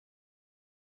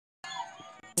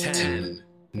10,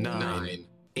 9,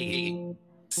 8,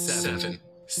 7,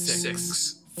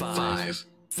 6, 5,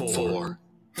 4,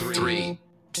 3,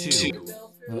 2,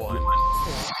 1.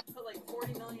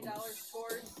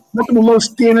 Welcome to Low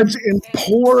Standards and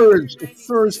Pours,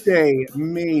 Thursday,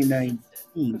 May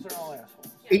 19th,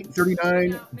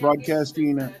 8:39,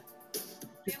 broadcasting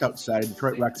just outside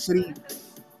Detroit Rock City.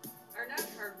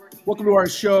 Welcome to our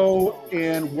show,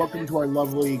 and welcome to our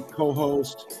lovely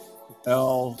co-host,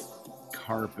 El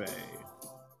Carpe.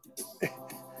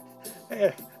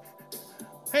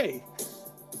 Hey.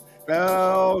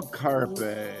 El Carpe.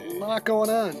 A lot going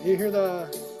on. You hear the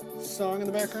song in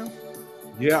the background?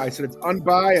 Yeah, I said it's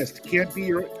unbiased. Can't be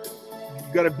you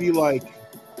gotta be like,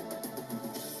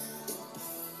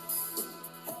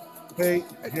 hey.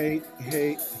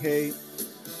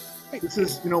 This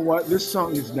is, you know what? This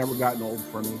song has never gotten old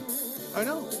for me. I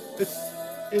know. This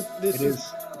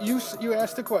is. You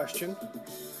asked the question.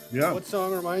 Yeah. What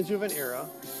song reminds you of an era?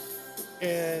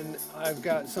 And I've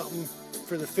got something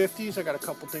for the 50s. I got a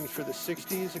couple things for the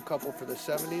 60s, a couple for the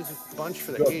 70s, a bunch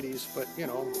for the 80s. But, you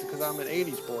know, because I'm an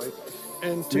 80s boy.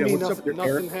 And to me,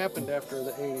 nothing happened after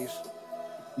the 80s.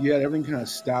 Yeah, everything kind of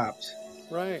stopped.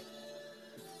 Right.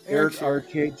 Eric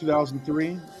Arcade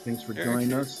 2003. Thanks for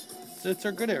joining us. That's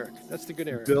our good Eric. That's the good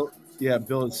Eric. Bill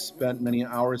has spent many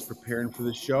hours preparing for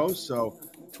the show, so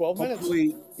 12 minutes.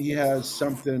 Hopefully he has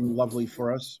something lovely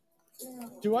for us.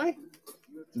 Do I?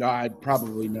 No, I'd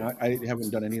probably not. I haven't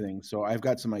done anything, so I've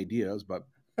got some ideas, but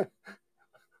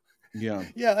yeah.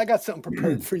 Yeah, I got something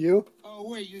prepared for you. Oh,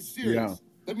 wait, you're serious? Yeah.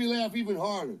 Let me laugh even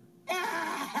harder.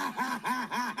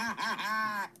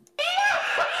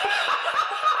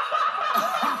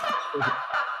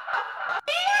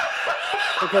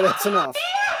 Okay, that's enough.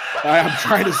 I'm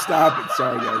trying to stop it.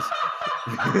 Sorry, guys.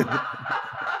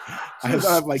 I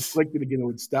thought if I clicked it again, it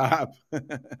would stop.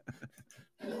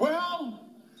 Well,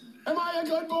 am I a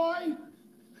good boy?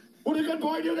 Would a good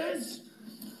boy do this?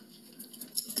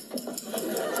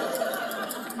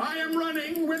 I am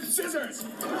running with scissors.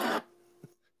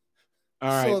 All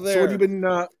right. So what have you been?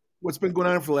 What's been going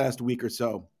on for the last week or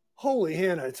so? Holy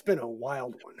Hannah, it's been a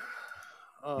wild one.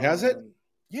 Has it?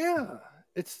 Yeah.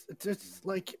 It's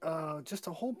like just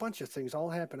a whole bunch of things all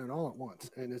happening all at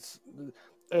once, and it's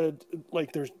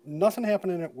like there's nothing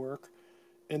happening at work,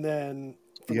 and then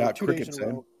for like 2 days in a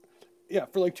row. Yeah,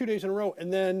 for like 2 days in a row,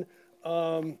 and then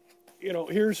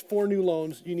here's 4 new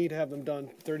loans. You need to have them done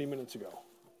 30 minutes ago.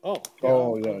 I'll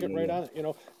get right on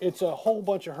it. It's a whole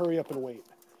bunch of hurry up and wait.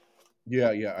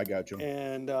 Yeah, I got you.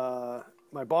 And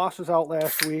my boss was out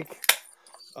last week.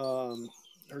 Her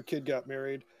kid got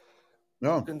married.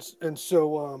 No. And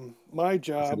so my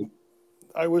job,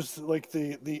 I was like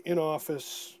the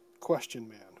in-office question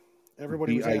man.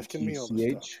 Everybody was asking me all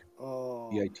this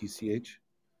stuff. BITCH?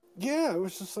 Yeah, it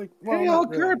was just like, well, hey, El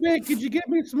Kirby, could you get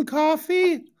me some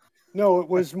coffee? No, it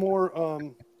was more,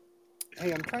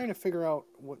 hey, I'm trying to figure out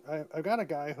what, I got a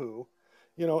guy who,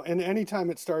 and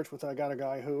anytime it starts with I got a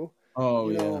guy who,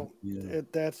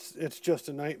 it's just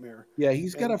a nightmare. Yeah,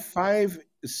 he's got a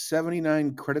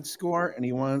 579 credit score, and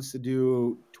he wants to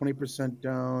do 20%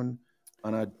 down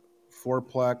on a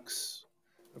fourplex.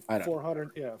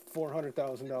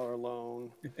 $400,000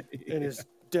 loan, and his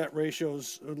debt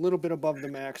ratio's a little bit above the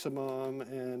maximum,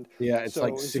 and it's so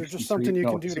like is there just something you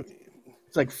can do?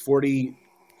 It's like 45%.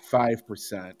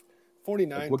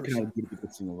 49%. What can I do to get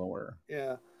this thing lower?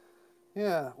 Yeah.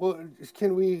 Well,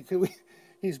 can we?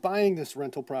 He's buying this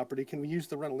rental property. Can we use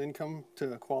the rental income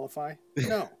to qualify?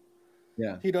 No.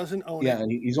 Yeah. He doesn't own it. Yeah, and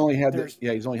he's only had the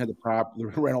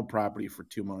rental property for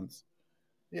 2 months.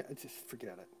 Yeah, just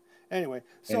forget it. Anyway,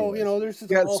 so there's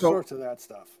just all sorts of that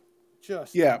stuff.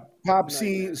 Pop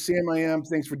C, Sam I Am,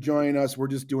 thanks for joining us. We're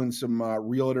just doing some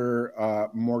realtor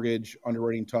mortgage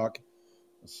underwriting talk.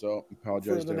 So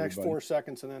apologize for the next 4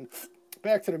 seconds, and then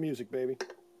back to the music, baby.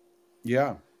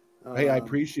 Yeah. Hey, I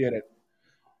appreciate it.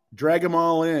 Drag them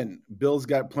all in. Bill's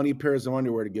got plenty of pairs of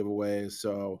underwear to give away,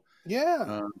 so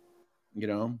yeah.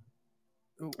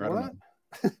 What?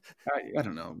 I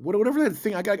don't know. Whatever that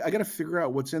thing. I got to figure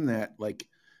out what's in that. Like,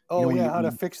 how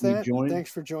to fix that?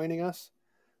 Thanks for joining us.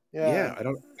 Yeah. I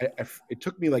don't. It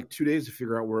took me like 2 days to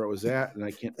figure out where it was at, and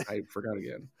I forgot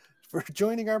again. For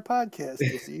joining our podcast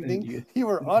this evening, you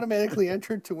were automatically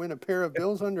entered to win a pair of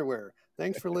Bill's underwear.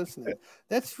 Thanks for listening.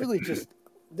 That's really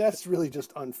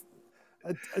just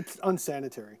it's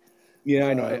unsanitary. Yeah,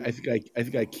 I know. I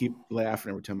think I keep laughing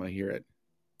every time I hear it.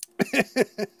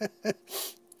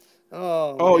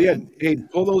 Oh yeah. Hey,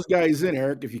 pull those guys in,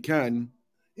 Eric, if you can.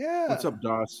 Yeah. What's up,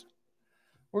 Doss?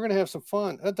 We're gonna have some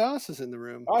fun. Doss is in the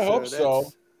room. I hope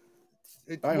so.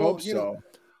 I hope so.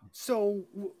 So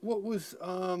what was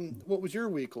your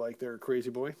week like there, Crazy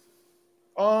Boy?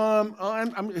 I'm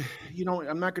I'm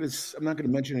not gonna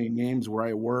mention any names where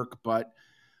I work, but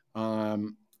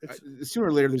sooner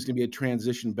or later there's gonna be a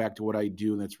transition back to what I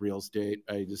do, and that's real estate.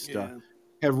 I just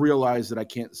have realized that I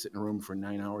can't sit in a room for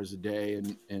 9 hours a day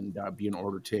and be an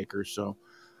order taker. So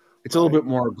it's a little bit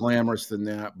more glamorous than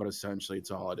that, but essentially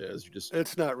it's all it is.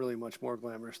 It's not really much more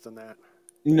glamorous than that.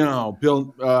 No,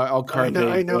 Bill El Carpe.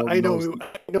 I know. He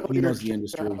knows the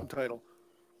industry. Title.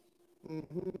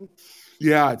 Mm-hmm.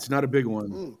 Yeah, it's not a big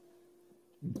one,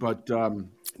 but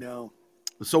no.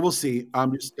 So we'll see.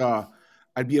 I'm just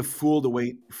I'd be a fool to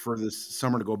wait for this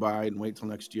summer to go by and wait till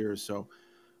next year. So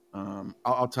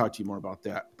I'll talk to you more about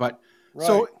that. But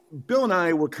so Bill and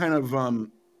I were kind of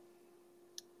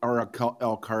or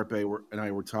El Carpe and I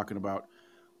were talking about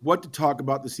what to talk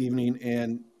about this evening,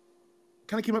 and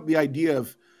kind of came up with the idea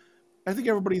of, I think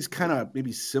everybody's kind of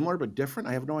maybe similar but different.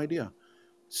 I have no idea.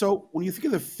 So when you think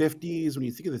of the 50s, when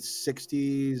you think of the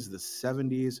 60s, the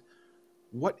 70s,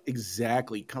 what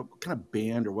exactly kind of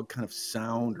band or what kind of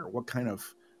sound or what kind of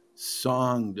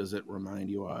song does it remind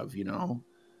you of? You know,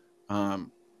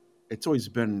 it's always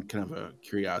been kind of a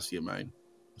curiosity of mine.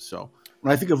 So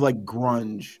when I think of like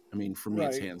grunge, I mean, for me,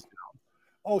 it's hands down.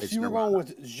 Oh, so you were going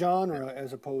with genre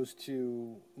as opposed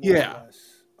to more or less.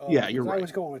 Yeah, you're right. I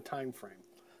was going with time frame,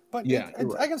 but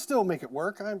I can still make it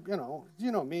work. I'm,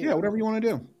 you know me. Yeah, whatever you want to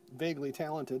do. Vaguely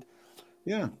talented.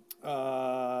 Yeah.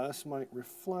 This might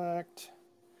reflect.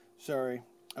 Sorry.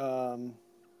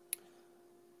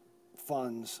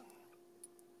 Funds.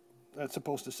 That's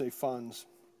supposed to say funds.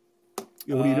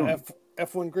 Yeah, what are you doing?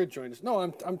 F1 Grid joined us. No,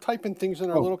 I'm typing things in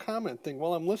our little comment thing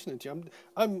while I'm listening to you.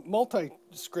 I'm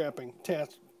multi-scrapping,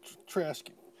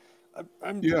 trashing.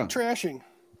 I'm trashing.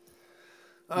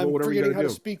 I'm forgetting how to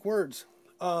speak words.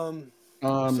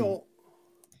 So,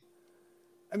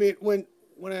 I mean, when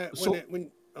go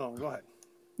ahead.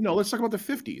 No, let's talk about the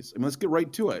 50s. I mean, let's get right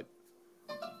to it.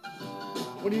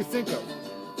 What do you think of?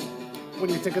 When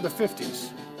you think of the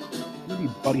 50s? Maybe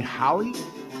Buddy Holly?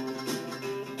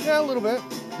 Yeah, a little bit.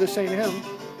 This ain't him.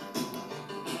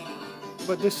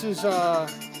 But this is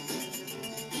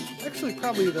actually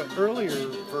probably the earlier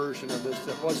version of this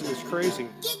that wasn't as crazy.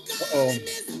 Uh-oh.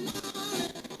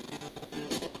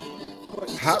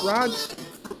 Hot Rods?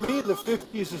 For me, the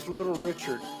 50s is Little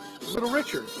Richard. Little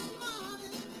Richard.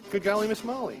 Good golly, Miss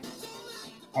Molly.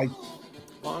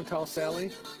 Long Tall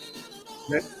Sally.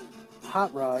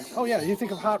 Hot Rods. Oh, yeah, you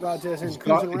think of Hot Rods as in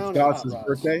cruising around. It's Doss's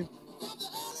birthday?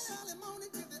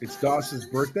 It's Doss's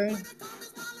birthday?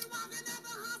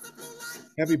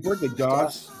 Happy birthday,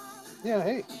 Doss. Yeah,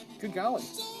 hey, good golly,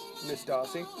 Miss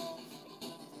Dossie.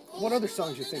 What other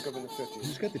songs you think of in the 50s?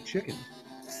 Who's got the chicken?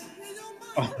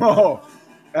 Oh,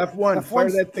 F1,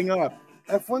 fire that thing up.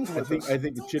 F1's with us. I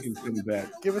think the chicken's coming back.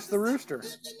 Give us the rooster.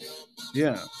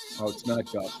 Yeah. Oh, it's not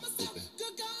Doss. Okay.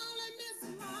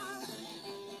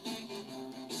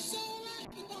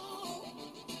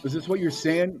 Is this what you're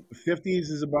saying? 50s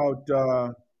is about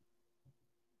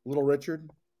Little Richard?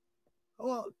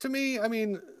 Well, to me, I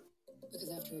mean,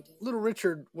 Little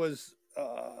Richard was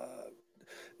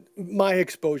my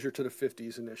exposure to the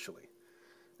 50s initially.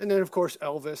 And then, of course,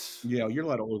 Elvis. Yeah, you're a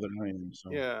lot older than I am.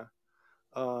 So. Yeah.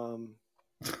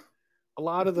 A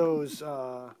lot of those,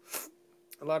 a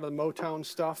lot of the Motown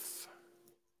stuff.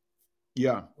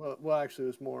 Yeah. Well, actually, it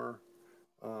was more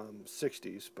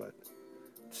 60s, but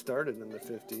it started in the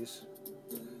 50s.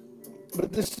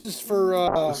 But this is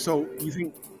for... so, you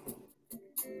think...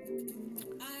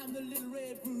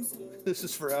 This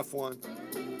is for F1.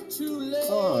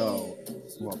 Oh,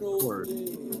 well, of course.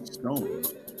 Stone.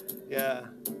 Yeah,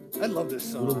 I love this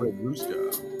song. Little Red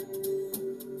Rooster.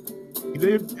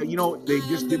 They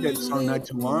just did that song not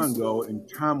too long ago, and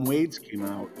Tom Waits came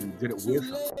out and did it with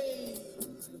him.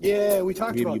 Yeah, we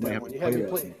talked about that one.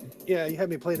 You had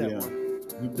me play that one.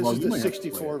 This is the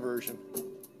 64 version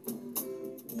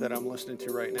that I'm listening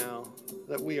to right now,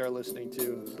 that we are listening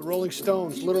to. The Rolling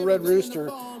Stones, Little Red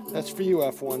Rooster. That's for you,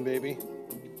 F1, baby.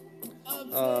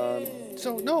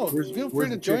 Feel free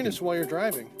to join us while you're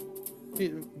driving.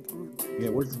 Yeah,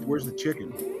 where's the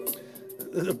chicken?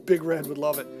 The Big Red would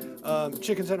love it.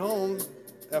 Chicken's at home.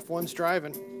 F1's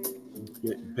driving.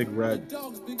 Yeah, Big Red.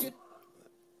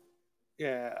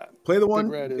 Yeah. Play the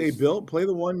one. Hey, Bill, play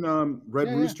the one Red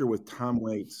Rooster with Tom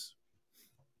Waits.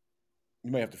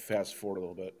 You might have to fast forward a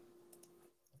little bit.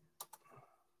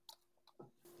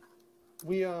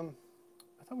 I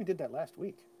thought we did that last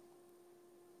week.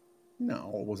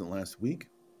 No, it wasn't last week.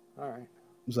 All right.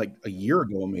 It was like a year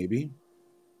ago, maybe.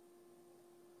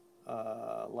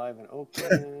 Live in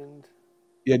Oakland.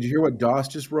 Yeah, did you hear what Doss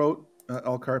just wrote,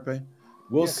 El Carpe?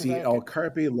 We'll see. El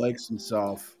Carpe likes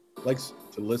to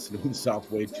listen to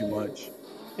himself way too much.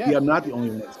 Yeah, I'm not the only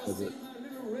one that says it.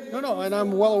 No, and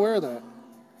I'm well aware of that.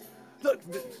 Look,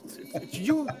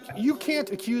 you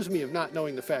can't accuse me of not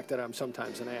knowing the fact that I'm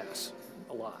sometimes an ass.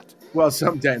 A lot. Well,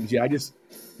 sometimes, yeah.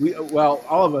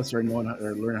 All of us are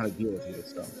learning how to deal with you.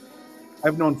 So,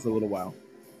 I've known for a little while.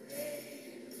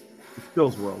 It's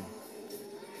Bill's world.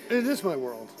 It is my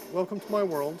world. Welcome to my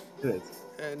world. It is.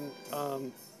 And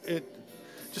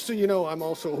just so you know, I'm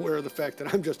also aware of the fact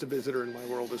that I'm just a visitor in my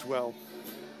world as well.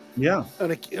 Yeah.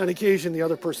 On occasion, the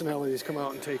other personalities come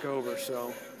out and take over.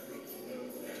 So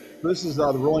this is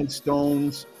the Rolling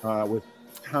Stones with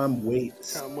Tom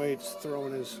Waits. Tom Waits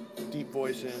throwing his deep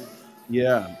voice in.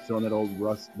 Yeah, throwing that old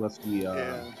rusty.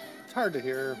 Yeah, it's hard to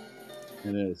hear.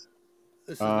 It is.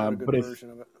 This is not a good version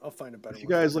of it. I'll find a better one. If you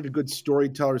guys like a good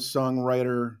storyteller,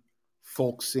 songwriter,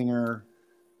 folk singer,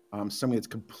 something that's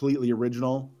completely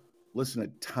original, listen to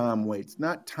Tom Waits.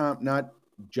 Not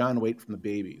John Waite from the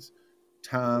Babies.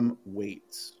 Tom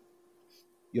Waits.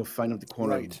 You'll find him at the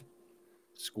corner of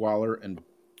Squalor and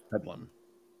Bedlam.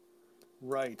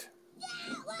 Right.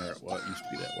 Well, it used to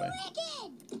be that way.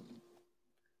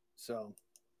 So.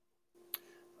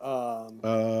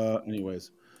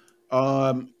 Anyways.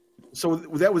 So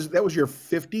that was your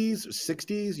 50s,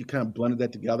 60s? You kind of blended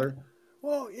that together?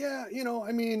 Well, yeah,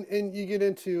 I mean, and you get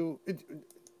into it.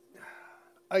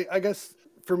 I guess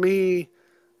for me,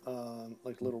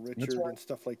 like Little Richard and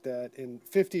stuff like that, and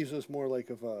 50s was more like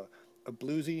of a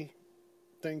bluesy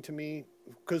thing to me,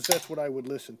 because that's what I would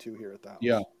listen to here at the house.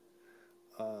 Yeah.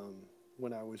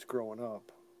 When I was growing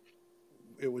up,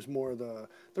 it was more the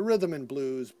rhythm and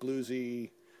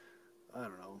bluesy. I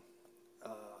don't know.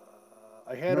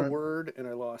 I had a word and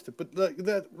I lost it, but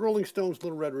that Rolling Stones'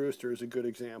 Little Red Rooster is a good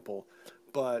example.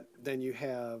 But then you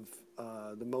have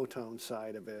the Motown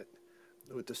side of it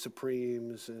with the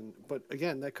Supremes, but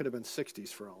again, that could have been 60s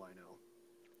for all I know.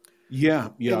 Yeah.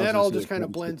 And that all just kind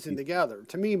of blends in together.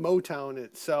 To me, Motown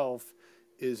itself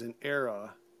is an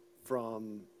era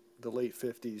from the late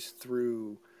 50s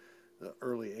through the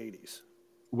early 80s.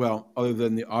 Well, other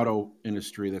than the auto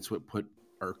industry, that's what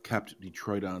kept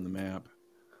Detroit on the map.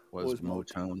 Was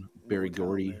Motown, Berry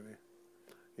Gordy,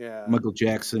 yeah, Michael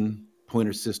Jackson,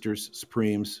 Pointer Sisters,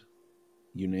 Supremes,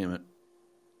 you name it.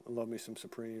 I love me some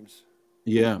Supremes.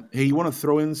 Yeah. Hey, you want to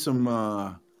throw in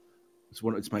some?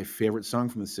 It's my favorite song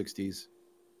from the '60s.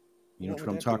 You know what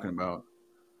I'm talking about?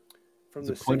 From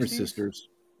the Pointer 60s? Sisters.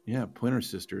 Yeah, Pointer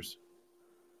Sisters.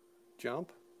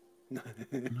 Jump.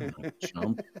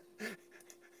 Jump.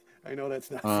 I know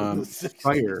that's not from the 60s.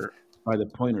 Fire by the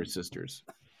Pointer Sisters.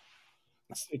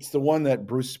 It's the one that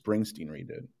Bruce Springsteen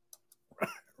redid.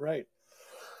 Right.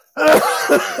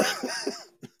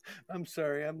 I'm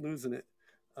sorry, I'm losing it.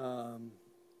 How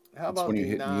about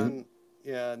the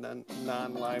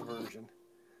non-live version?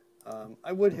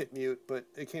 I would hit mute, but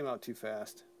it came out too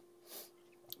fast.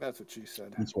 That's what she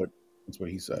said. That's what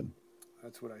he said.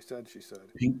 That's what I said. She said.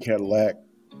 Pink Cadillac.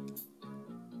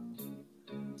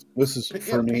 This is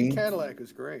for me. Pink Cadillac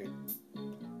is great.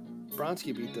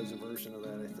 Bronski Beat does a version of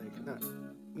that, I think.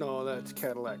 No, that's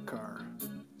Cadillac Car.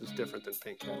 It's different than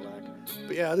Pink Cadillac.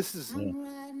 But yeah, this is. Yeah.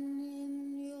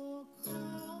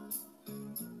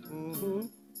 Mm-hmm.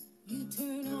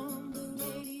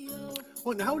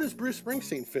 Well, how does Bruce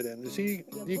Springsteen fit in? Do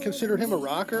you consider him a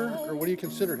rocker, or what do you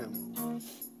consider him?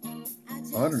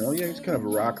 I don't know. Yeah, he's kind of a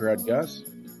rocker, I'd guess.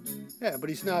 Yeah, but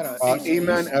he's not a.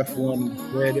 Amen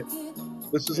F1 Grid.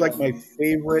 This is like my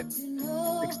favorite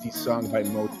 60s song by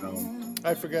Motown.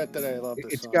 I forgot that I love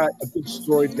this It's song. got a good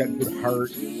story. It's got good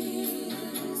heart.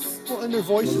 Well, and their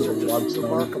voices are just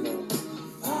remarkable.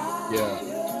 Yeah.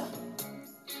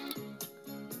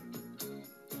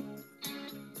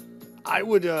 I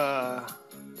would.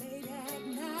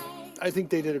 I think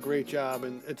they did a great job,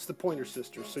 and it's the Pointer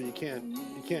Sisters, so you can't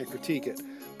critique it.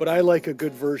 But I like a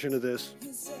good version of this.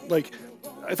 Like,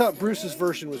 I thought Bruce's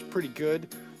version was pretty good,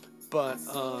 but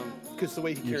because the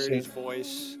way he carried his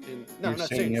voice. I'm not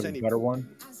saying you have a better one.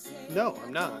 No,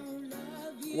 I'm not.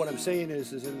 What I'm saying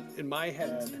is in my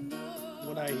head,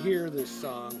 when I hear this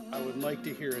song, I would like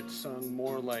to hear it sung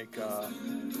more like a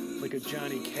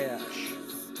Johnny Cash.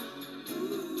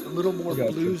 A little more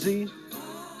bluesy,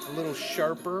 a little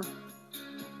sharper.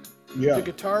 Yeah. The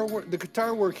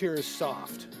guitar work here is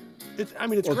soft. It's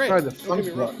great. Try the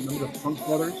Funk Brothers. Remember the Funk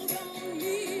Brothers?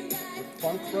 The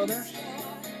Funk Brothers?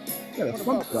 Yeah, the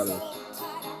Funk Brothers.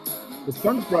 The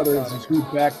Funk Brothers is who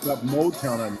backed up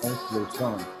Motown on most of their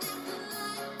songs.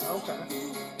 Okay.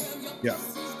 Yeah.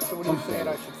 So what are you saying?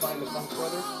 I should find the Funk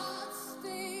Brothers?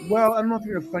 Well, I don't know if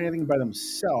you're going to find anything by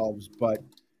themselves, but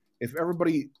if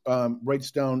everybody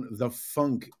writes down the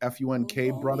Funk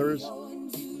FUNK brothers,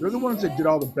 they're the ones that did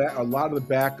a lot of the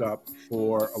backup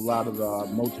for a lot of the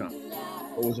Motown.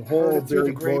 It was a whole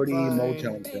Berry Gordy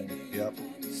Motown thing. Yep.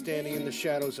 Standing in the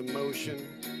Shadows of Motion.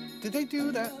 Did they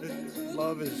do that?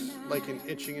 Love is like an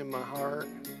itching in my heart.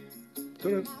 I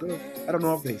don't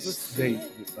know if they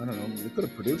I don't know. They could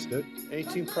have produced it.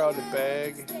 18 Proud to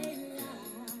Bag.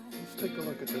 Let's take a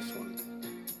look at this one.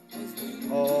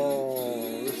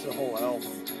 Oh, this is a whole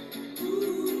album.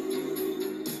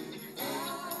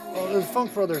 Oh, the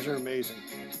Funk Brothers are amazing.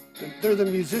 They're the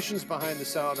musicians behind the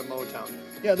sound of Motown.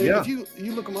 Yeah, if you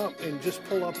look them up and just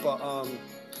pull up,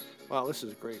 wow, this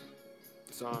is a great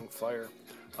song, Fire.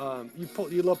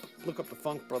 You look up the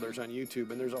Funk Brothers on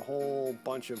YouTube, and there's a whole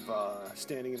bunch of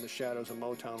Standing in the Shadows of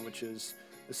Motown, which is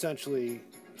essentially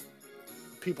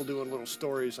people doing little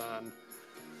stories on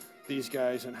these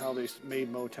guys and how they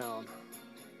made Motown.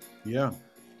 Yeah,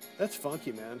 that's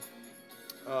funky, man.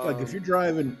 Like if you're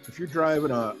driving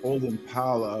a old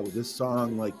Impala with this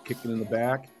song like kicking in the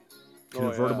back,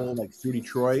 convertible like through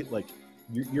Detroit, like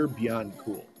you're beyond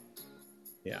cool.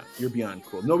 Yeah, you're beyond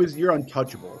cool. You're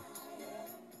untouchable,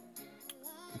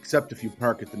 except if you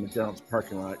park at the McDonald's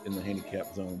parking lot in the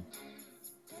handicap zone,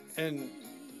 and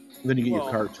then you get your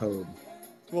car towed.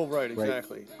 Well, right,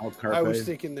 exactly. Right? I was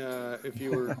thinking if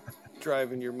you were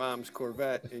driving your mom's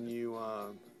Corvette and you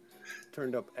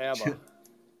turned up ABBA.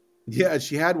 Yeah,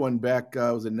 she had one back,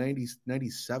 was it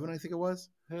 97, I think it was?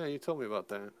 Yeah, you told me about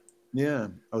that. Yeah,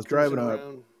 I was driving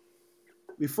around.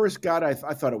 We first got it,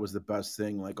 I thought it was the best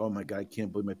thing. Like, oh my God, I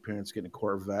can't believe my parents getting a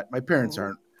Corvette. My parents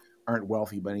aren't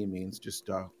wealthy by any means, just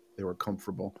they were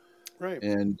comfortable. Right.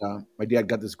 And my dad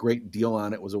got this great deal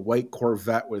on it. It was a white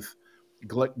Corvette with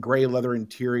gray leather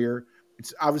interior.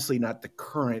 It's obviously not the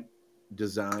current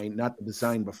design, not the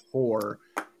design before.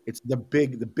 It's the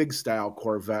big style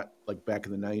Corvette, like back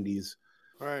in the 90s.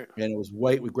 Right. And it was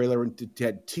white with gray leather. It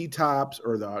had T-tops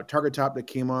or the target top that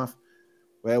came off.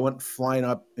 But I went flying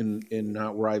up in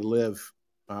where I live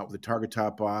with the target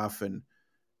top off and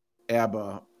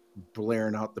ABBA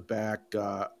blaring out the back,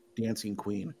 Dancing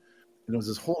Queen. And there was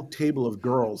this whole table of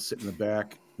girls sitting in the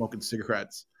back smoking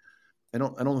cigarettes. I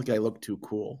don't think I look too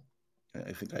cool.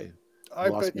 I think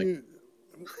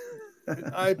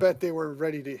I bet they were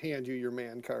ready to hand you your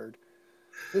man card.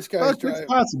 This guy's driving.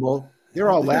 It's possible. They're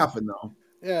all laughing though.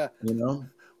 Yeah. You know.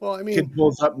 Well, I mean, kid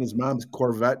pulls up in his mom's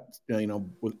Corvette,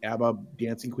 with ABBA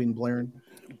Dancing Queen blaring.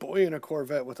 Boy in a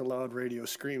Corvette with a loud radio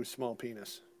screams small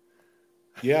penis.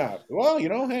 Yeah. Well,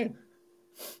 hey.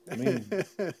 I mean,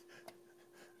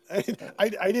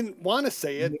 I didn't want to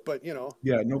say it, but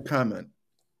Yeah, no comment.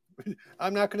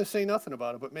 I'm not going to say nothing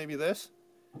about it, but maybe this.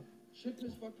 Shit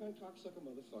this fuck my cocksucker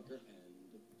motherfucker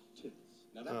and tits.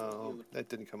 Now that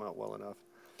didn't come out well enough.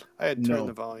 I had turned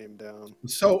the volume down.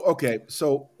 So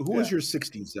who was your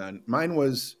 60s then? Mine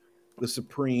was the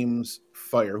Supremes,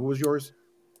 Fire. Who was yours?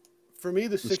 For me,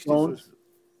 the 60s Stones?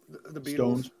 was the Beatles.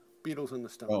 Stones? Beatles and the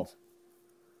Stones. Oh.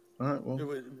 All right, well. It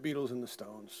was Beatles and the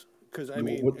Stones. Because,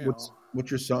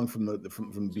 what's your song from the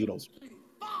Beatles?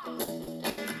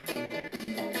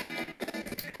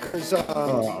 Because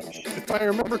if I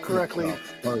remember correctly,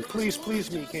 Please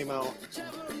Please Me came out.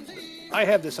 I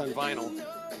have this on vinyl.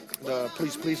 The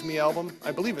Please Please Me album.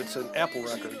 I believe it's an Apple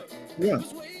record. Yeah.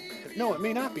 No, it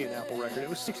may not be an Apple record. It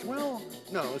was it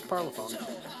was Parlophone.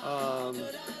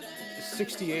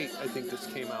 68, I think this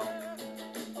came out.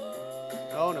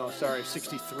 Oh no, sorry,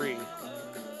 63.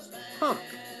 Huh.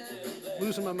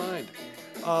 Losing my mind.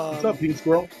 What's up, Pink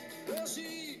Squirrel?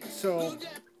 So,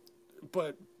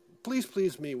 but Please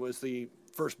Please Me was the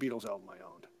first Beatles album I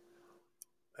owned.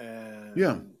 And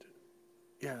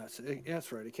yeah,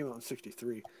 that's right. It came out in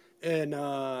 63. And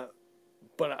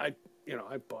but I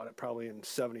bought it probably in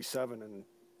 77, and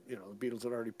the Beatles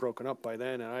had already broken up by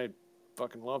then, and I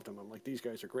fucking loved them. I'm like, these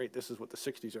guys are great. This is what the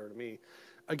 60s are to me.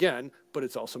 Again, but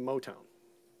it's also Motown.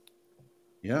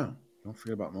 Yeah, don't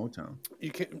forget about Motown.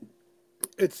 You can't.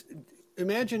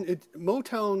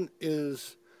 Motown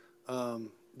is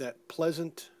that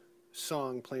pleasant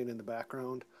song playing in the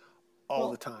background all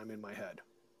the time in my head.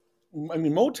 I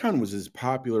mean, Motown was as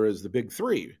popular as the Big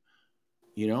Three,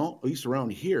 at least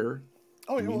around here.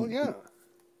 Oh, well, yeah.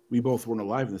 We both weren't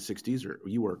alive in the 60s, or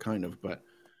you were kind of, but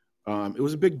it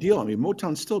was a big deal. I mean,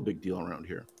 Motown's still a big deal around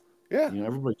here. Yeah.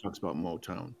 Everybody talks about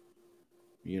Motown.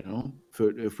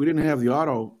 If we didn't have the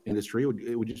auto industry,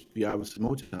 it would just be obviously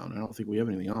Motown. I don't think we have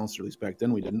anything else, or at least back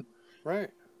then we didn't. Right.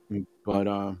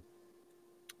 But,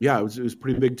 yeah, it was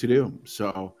pretty big to do.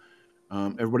 So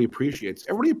everybody appreciates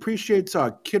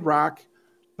Kid Rock,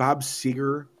 Bob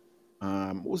Seger,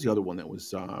 What was the other one that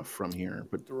was from here?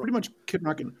 But pretty much Kid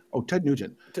Rock and Ted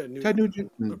Nugent. Ted Nugent. Ted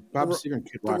Nugent and Bob Seger and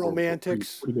Kid Rock. The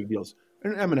Romantics. Pretty big deals.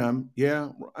 And Eminem, yeah,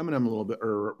 Eminem a little bit,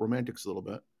 or Romantics a little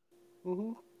bit.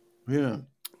 Mm-hmm. Yeah.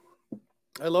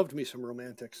 I loved me some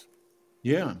Romantics.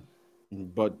 Yeah,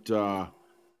 but Tom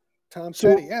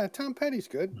Petty. Yeah, Tom Petty's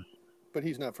good, but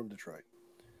he's not from Detroit.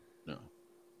 No.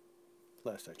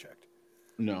 Last I checked.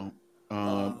 No.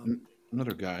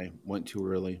 Another guy went too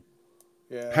early.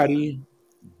 Yeah. Petty,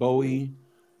 Bowie.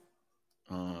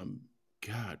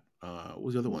 God, what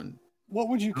was the other one? What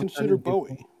would you consider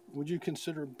Bowie? Would you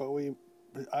consider Bowie?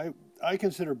 I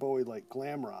consider Bowie like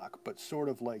glam rock, but sort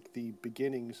of like the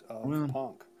beginnings of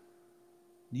punk.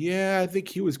 Yeah, I think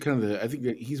he was kind of I think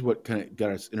that he's what kind of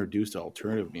got us introduced to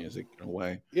alternative music in a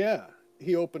way. Yeah,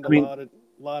 he opened a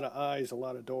lot of eyes, a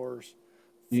lot of doors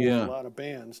for a lot of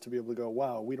bands to be able to go,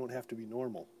 wow, we don't have to be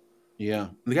normal. Yeah,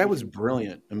 the guy was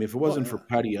brilliant. I mean, if it wasn't for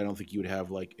Petty, I don't think you would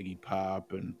have like Iggy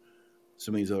Pop and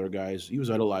some of these other guys. He was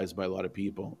idolized by a lot of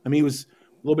people. I mean, he was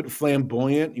a little bit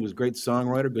flamboyant. He was a great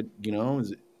songwriter, good,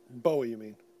 Bowie, you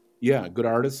mean? Yeah, good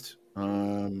artist.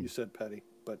 You said Petty,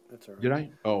 but that's all right. Did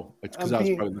I? Oh, it's because I was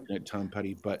probably looking at Tom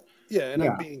Petty, but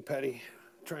I'm being petty.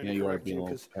 Trying to correct you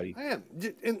because petty. I am,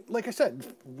 and like I said,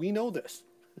 we know this.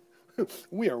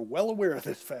 We are well aware of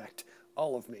this fact.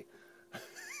 All of me.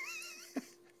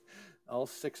 All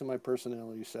 6 of my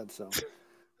personality said so.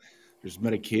 There's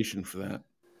medication for that.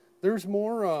 There's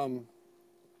more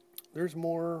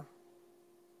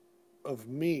of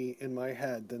me in my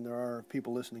head than there are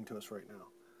people listening to us right now.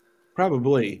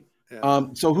 Probably. Yeah.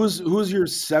 So who's your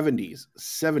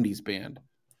 70s band?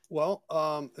 Well,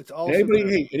 it's also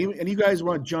anybody. Hey, any guys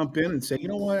want to jump in and say, you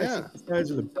know what? I think these guys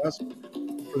are the best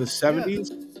for the 70s.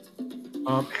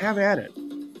 Yeah. Have at it.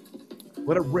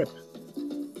 Let it rip.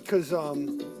 Because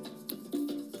the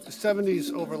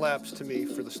 70s overlaps to me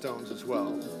for the Stones as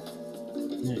well.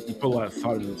 Yeah, you put a lot of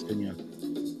thought into this, didn't you?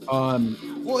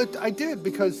 Well, I did,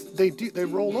 because they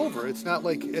roll over. It's not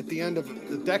like at the end of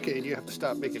the decade you have to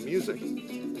stop making music.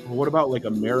 Well, what about like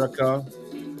America?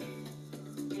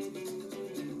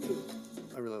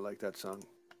 I really like that song,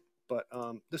 but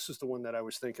this is the one that I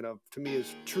was thinking of. To me,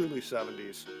 is truly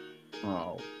 70s.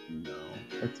 Oh no,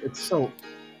 it's so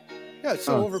it's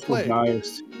so overplayed. So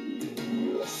biased.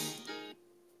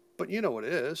 But you know what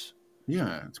it is.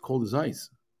 Yeah, it's cold as ice.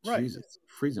 Right, Jesus, it's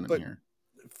freezing in here.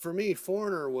 For me,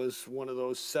 Foreigner was one of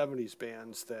those 70s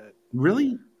bands that...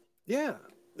 Really? Yeah.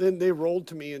 Then they rolled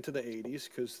to me into the 80s,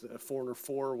 because Foreigner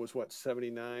 4 was,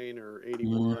 79 or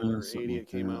 81 or 80 it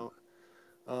came out.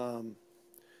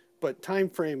 But time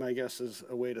frame, I guess, is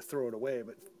a way to throw it away.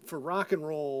 But for rock and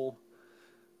roll,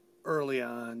 early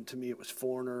on, to me, it was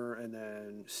Foreigner, and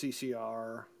then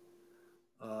CCR,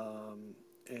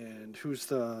 and who's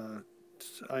the...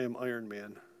 I Am Iron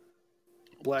Man?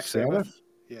 Black Sabbath?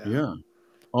 Yeah.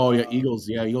 Oh yeah, Eagles.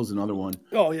 Yeah, Eagles another one.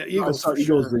 Oh yeah, Eagles. I saw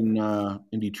Eagles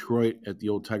in Detroit at the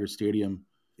old Tiger Stadium.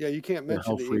 Yeah, you can't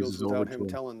mention the Eagles without him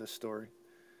telling this story.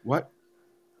 What?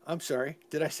 I'm sorry.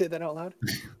 Did I say that out loud?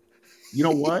 You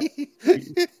know what?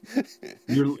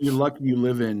 You're lucky you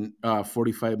live in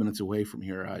 45 minutes away from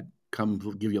here. I'd come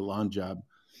give you a lawn job.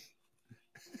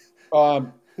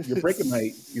 You're breaking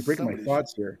my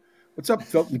thoughts here. What's up,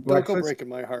 Filthy Breakfast? Don't go breaking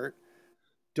my heart.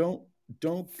 Don't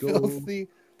go.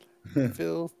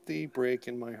 Filthy break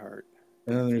in my heart.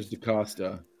 And then there's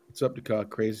DaCosta. What's up, DaCosta?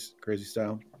 Crazy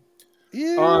style.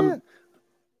 Yeah.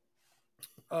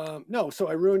 No, so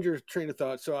I ruined your train of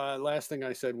thought. So last thing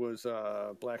I said was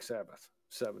Black Sabbath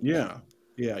 7. Yeah.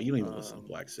 You don't even listen to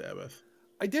Black Sabbath.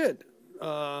 I did.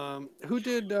 Who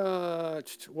did?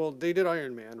 Well, they did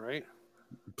Iron Man, right?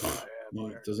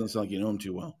 It doesn't sound like you know him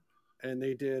too well. And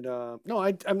they did. No,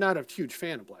 I'm not a huge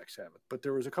fan of Black Sabbath, but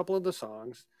there was a couple of the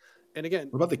songs. And again,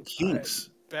 what about the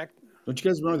Kinks? Don't you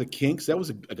guys remember the Kinks? That was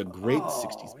a great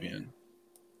 60s band.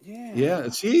 Yeah.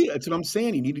 See, that's what I'm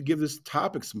saying. You need to give this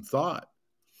topic some thought.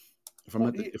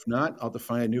 If not, I'll have to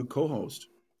find a new co-host.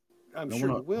 I'm sure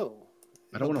you will.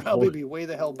 I don't want to probably be way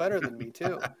the hell better than me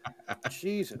too.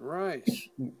 Jeez and rice.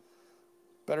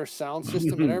 Better sound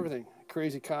system and everything.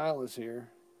 Crazy Kyle is here.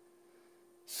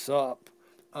 Sup?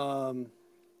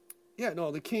 Yeah,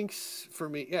 no, the Kinks for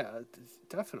me,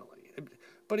 definitely.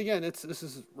 But again, this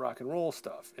is rock and roll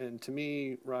stuff, and to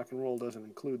me, rock and roll doesn't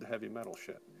include the heavy metal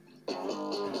shit.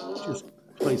 Just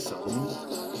play something.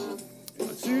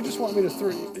 So you just want me to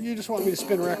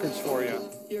spin records for you?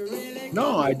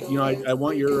 No, I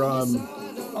want your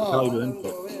valuable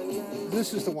input.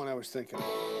 This is the one I was thinking of.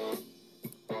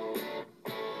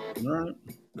 All right.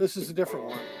 This is a different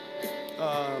one.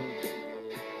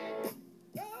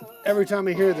 Every time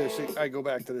I hear this, I go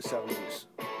back to the 70s.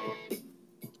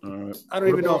 All right. right. I don't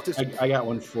even know if this. I got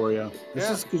one for you.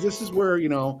 This is where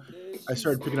I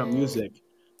started picking up music.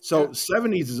 So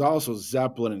 70s is also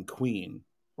Zeppelin and Queen.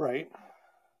 Right.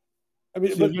 I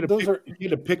mean, so but those are if you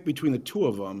had to pick between the two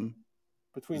of them,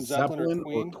 between Zeppelin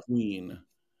or Queen.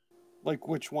 Like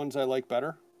which ones I like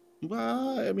better?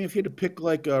 Well, I mean, if you had to pick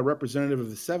like a representative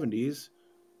of the 70s,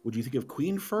 would you think of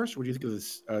Queen first, or would you think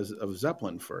of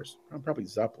Zeppelin first? Probably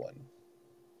Zeppelin.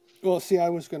 Well, see, I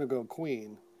was going to go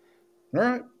Queen. All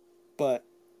right. But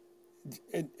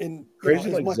in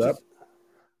crazy like Zepp.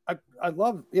 I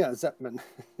love Zeppman.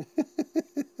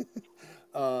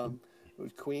 It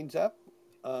was Queen Zepp,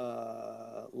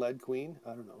 Led Queen. I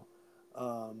don't know,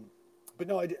 but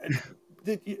no,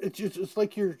 it's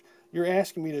like you're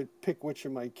asking me to pick which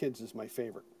of my kids is my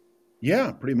favorite.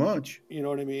 Yeah, pretty much. You know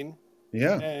what I mean?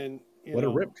 Yeah. And what a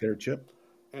rip there, Chip.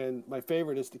 And my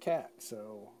favorite is the cat.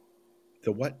 So.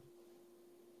 The what?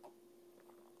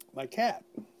 My cat.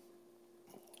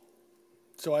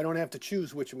 So I don't have to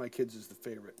choose which of my kids is the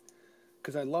favorite,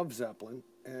 because I love Zeppelin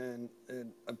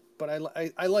but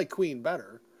I like Queen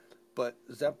better, but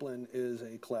Zeppelin is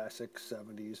a classic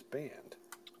 70s band.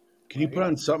 Can you put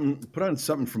on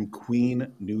something from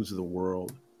Queen, News of the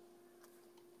World?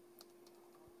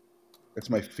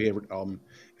 That's my favorite album.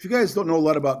 If you guys don't know a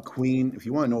lot about Queen, if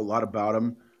you want to know a lot about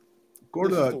them, go to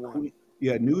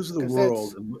the News of the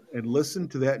World and listen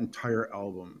to that entire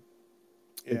album.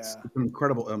 Yeah. It's an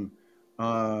incredible I'm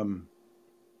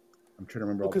trying to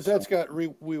remember. Because that's got We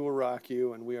Will Rock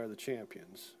You and We Are the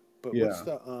Champions. But what's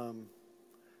the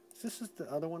this is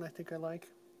the other one I think I like.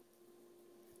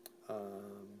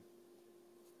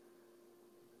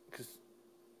 Because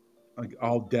like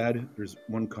All Dead. There's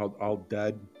one called All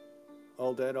Dead.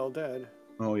 All Dead, All Dead.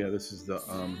 Oh yeah, this is the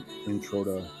intro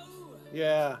to.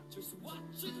 Yeah.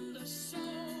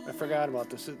 I forgot about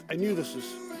this. I knew this was.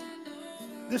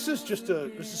 This is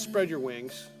Spread Your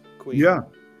Wings, Queen. Yeah.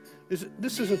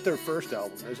 This isn't their first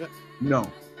album, is it? No.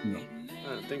 I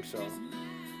don't think so.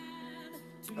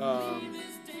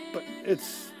 But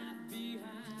it's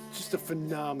just a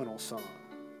phenomenal song.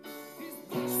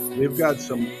 They've got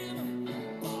some.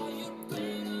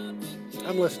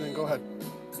 I'm listening. Go ahead.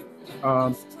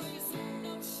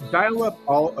 Dial Up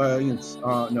All.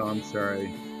 No, I'm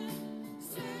sorry.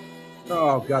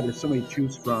 Oh God, there's so many to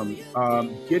choose from.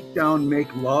 Get Down,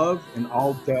 Make Love, and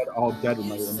All Dead were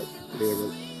my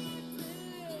favorite.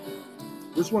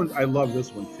 This one, I love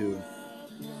this one too.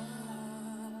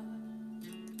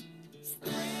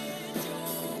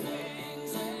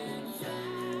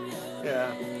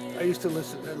 Yeah, I used to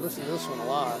listen to this one a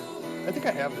lot. I think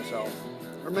I have this album,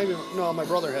 or maybe no, my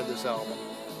brother had this album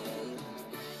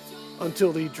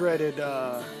until the dreaded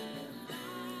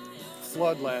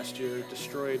flood last year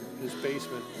destroyed his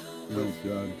basement. Oh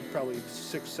God! Probably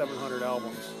 600-700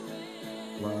 albums.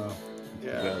 Wow.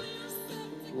 Yeah.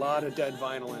 A lot of dead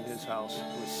vinyl in his house.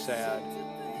 It was sad.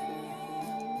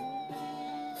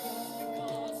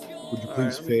 Would you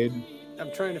please fade?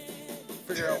 I'm trying to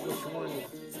figure out which one.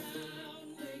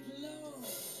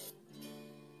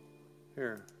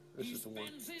 Here, this is the one.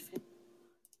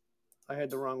 I had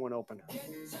the wrong one open.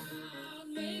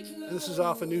 This is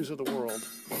off of News of the World.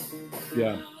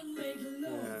 Yeah.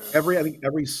 I think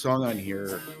every song on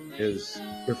here is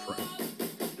different.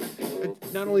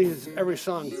 Not only is every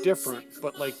song different,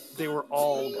 but like they were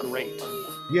all great.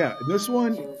 Yeah, this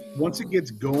one, once it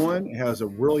gets going, has a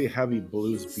really heavy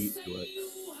blues beat to it.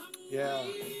 Yeah.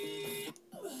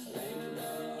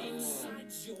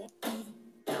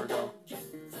 There we go.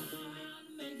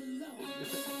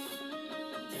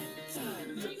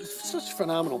 Such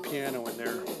phenomenal piano in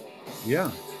there.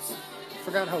 Yeah.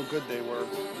 Forgot how good they were.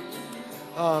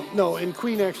 No, and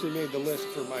Queen actually made the list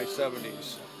for my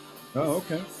 70s. Oh,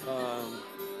 okay.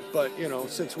 But,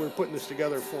 since we're putting this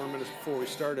together 4 minutes before we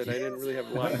started, I didn't really have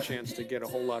a lot of chance to get a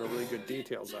whole lot of really good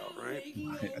details out, right?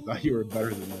 I thought you were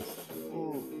better than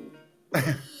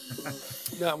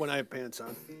this. Not when I have pants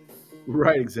on.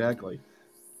 Right, exactly.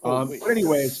 But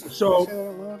anyways,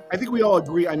 so I think we all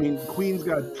agree. I mean, Queen's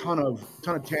got a ton of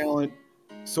talent.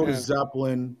 So does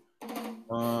Zeppelin.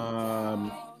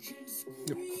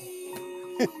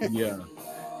 Yeah.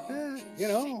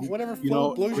 Whatever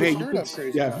blows your skirt up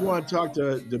crazy. Yeah, if you want to talk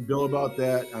to Bill about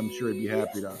that, I'm sure he'd be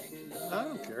happy to. I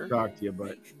don't care. Talk to you,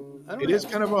 but it is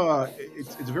kind of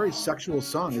it's a very sexual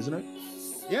song, isn't it?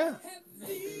 Yeah.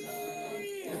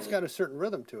 It's got a certain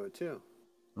rhythm to it too.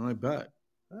 Oh, I bet.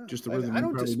 Just the rhythm. I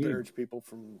don't disparage people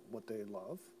from what they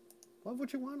love. Love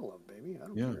what you want to love, baby. I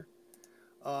don't care.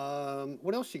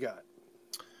 What else you got?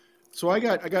 So I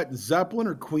got Zeppelin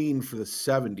or Queen for the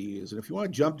 70s, and if you want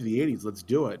to jump to the 80s, let's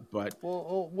do it. But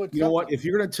what's you know up? what? If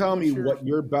you're going to tell me your- what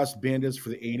your best band is for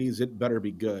the 80s, it better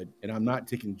be good. And I'm not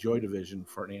taking Joy Division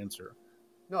for an answer.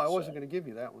 No, I wasn't going to give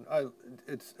you that one.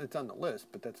 It's on the list,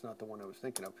 but that's not the one I was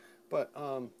thinking of. But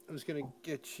I was going to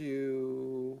get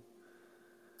you.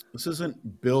 This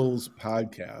isn't Bill's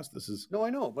podcast. This is No, I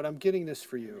know, but I'm getting this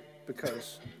for you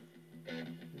because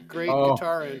great Oh.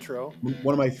 guitar intro.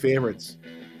 one of my favorites.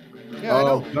 Yeah, I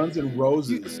know. Guns N'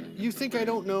 Roses. You think I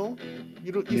don't know?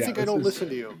 You Yeah, think I this don't is- listen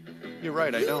to you? You're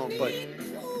right, I don't.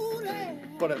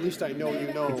 But at least I know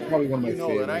you know. It's probably one of my you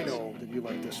know that I favorites. know that you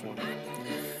like this one.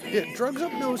 Yeah, Drugs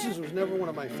Up Noses was never one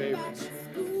of my favorites.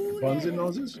 Guns N'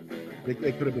 Roses? They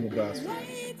could have been the best.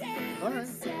 All right.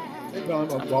 No, I'm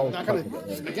not always gonna talking about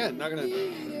that. again. Not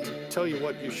gonna tell you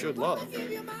what you should love,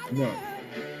 No.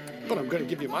 but I'm gonna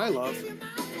give you my love.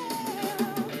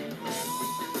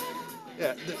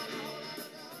 Yeah.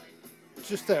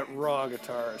 Just that raw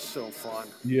guitar is so fun.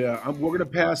 Yeah, we're gonna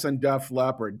pass on Def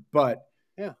Leppard, but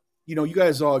Yeah. you know, you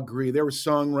guys all agree they were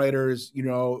songwriters. You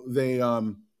know,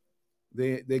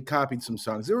 they copied some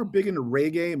songs. They were big into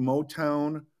reggae,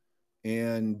 Motown,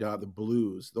 and the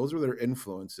blues. Those were their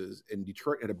influences. And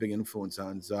Detroit had a big influence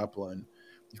on Zeppelin.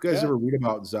 If you guys Yeah. ever read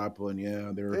about Zeppelin,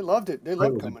 yeah, They loved it. They Detroit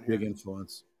loved was coming a big here.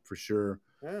 influence for sure.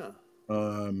 Yeah.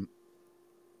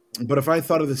 But if I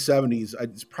thought of the 70s,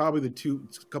 it's probably a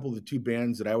couple of the two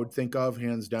bands that I would think of,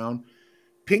 hands down.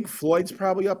 Pink Floyd's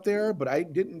probably up there, but I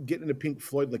didn't get into Pink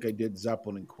Floyd like I did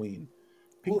Zeppelin and Queen.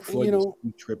 Pink Well, Floyd you know,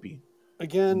 was too trippy.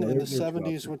 Again, No, in the they're too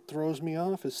 70s, out what throws me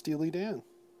off is Steely Dan.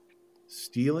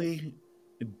 Steely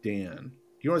Dan.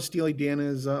 Do you know what Steely Dan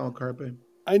is, El Carpe?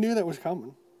 I knew that was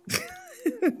coming.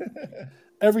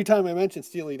 Every time I mention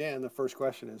Steely Dan, the first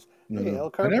question is, No, "Hey, no. El I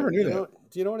Carpe, never knew do that.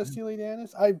 you know what a Steely Dan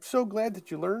is?" I'm so glad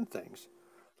that you learned things.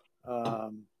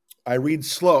 I read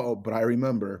slow, but I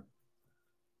remember.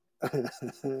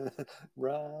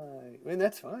 Right. I mean,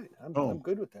 that's fine. I'm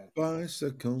good with that.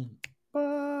 Bicycle.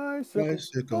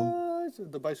 Bicycle.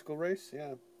 The bicycle race.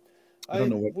 Yeah. I don't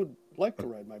know what- would like to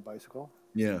ride my bicycle.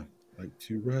 Yeah. Like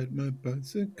to ride my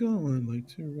bicycle. I like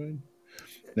to ride.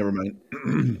 Never mind.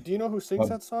 Do you know who sings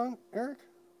that song, Eric?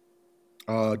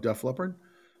 Def Leppard?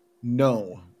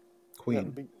 No. That Queen.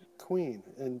 would be Queen.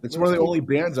 And It's let's one of the keep- only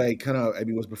bands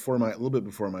was before a little bit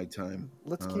before my time.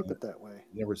 Let's keep it that way.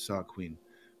 Never saw Queen.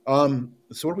 So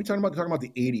what are we talking about? Talking about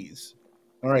the 80s.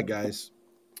 All right, guys.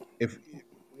 If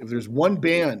there's one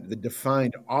band that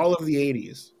defined all of the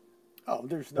 80s, Oh,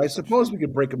 there's no I such suppose thing. we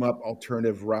could break them up: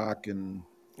 alternative rock and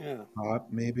Yeah. pop,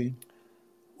 maybe.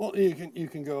 Well, you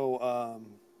can go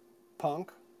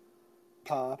punk,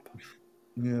 pop,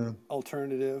 Yeah.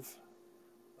 alternative,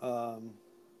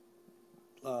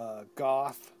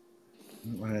 goth.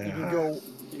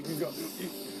 You can go.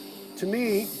 To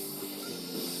me,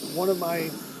 one of my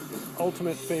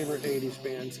ultimate favorite '80s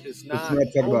bands is Let's not not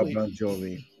talk about only, Bon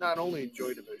Jovi. not only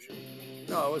Joy Division.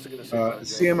 No, I wasn't going to say Bon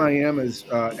Jovi. CMIM is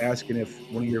asking if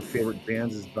one of your favorite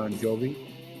bands is Bon Jovi.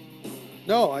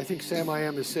 No, I think Sam I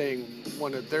Am is saying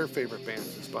one of their favorite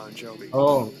bands is Bon Jovi.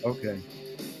 Oh, okay.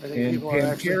 I think And people are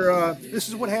actually. Pantera, This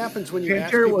is what happens when you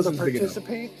ask Pantera people to wasn't big enough.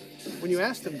 participate. When you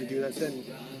ask them to do that, then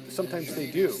sometimes they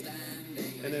do,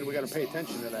 and then we got to pay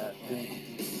attention to that,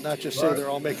 and not just say Right. they're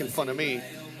all making fun of me,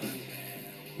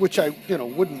 which I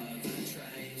wouldn't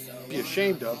be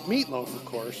ashamed of. Meatloaf, of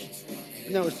course,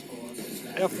 and that was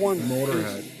F1.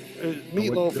 Motorhead.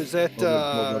 Meatloaf is that What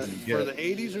doesn't for get? the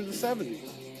 '80s or the '70s?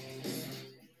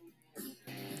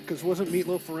 Because wasn't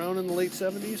Meatloaf around in the late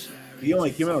 '70s? He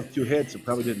only came out with 2 hits. It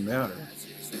probably didn't matter.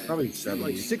 Probably Like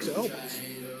 70s. 6 albums.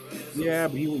 Yeah,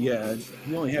 but he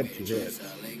only had 2 hits.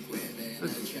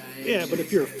 Yeah, but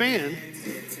if you're a fan,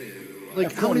 like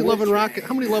F1 how many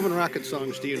Love and Rocket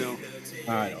songs do you know?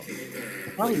 I don't.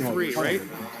 Probably Like more 3, than right?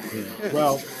 Yeah. Yeah.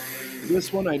 Well,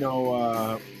 this one I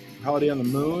know Holiday on the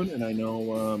Moon, and I know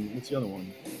what's the other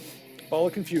one? Ball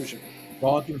of Confusion.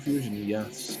 Ball of Confusion.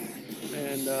 Yes.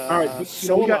 And All right, but,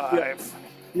 So we got- Alive.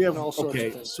 We have And all sorts of okay.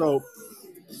 things. So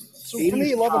So for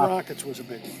me, 80s Love and pop. Rockets was a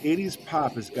big one. 80s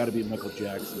pop has got to be Michael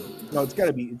Jackson. No, it's got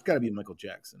to be Michael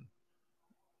Jackson.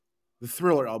 The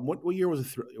Thriller album. What year was it?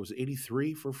 It was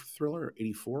 83 for Thriller or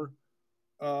 84?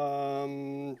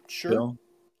 Sure. Bill?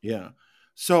 Yeah.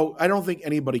 So I don't think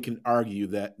anybody can argue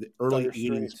that the early Dire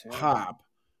 80s Straits, yeah. pop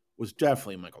was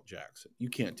definitely Michael Jackson. You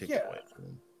can't take that Yeah. away from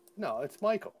him. No, it's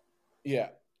Michael. Yeah.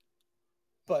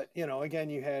 But again,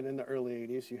 you had in the early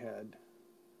 '80s, you had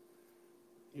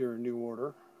your New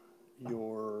Order,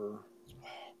 your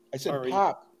I said Sorry.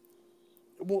 pop.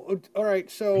 well. All right,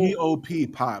 so P-O-P,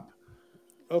 pop.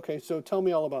 okay, so tell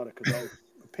me all about it because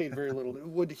paid very little.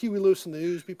 Would Huey Lewis and the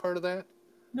News be part of that?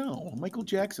 No, Michael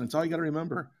Jackson. It's all you got to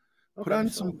remember. Okay, Put on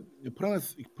so-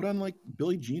 put on like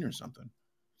Billie Jean or something.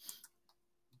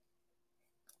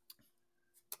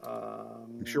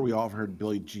 I'm sure we all have heard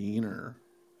Billie Jean or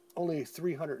Only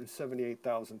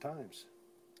 378,000 times.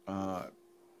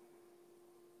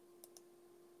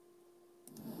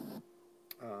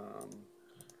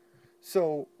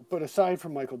 So, but aside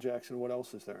from Michael Jackson, what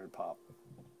else is there in pop?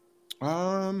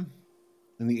 in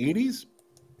the 80s,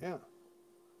 Yeah.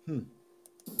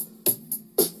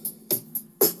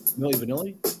 Milli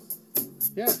Vanilli.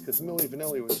 Yeah, because Milli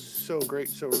Vanilli was so great,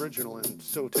 so original, and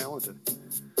so talented.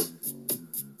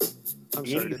 I'm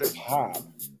sorry, did 80s I? pop.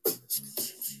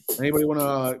 Anybody want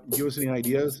to give us any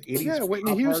ideas? 80s Yeah,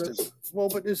 Whitney pop Houston. artists? Well,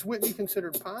 but is Whitney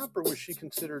considered pop, or was she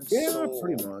considered Yeah, soul?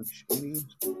 pretty much. 80s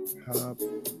pop.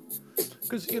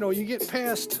 Because you get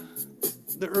past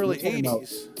the early We're talking about-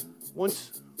 '80s.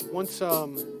 Once.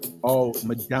 Oh,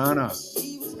 Madonna.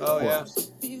 Oh yeah.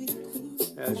 course.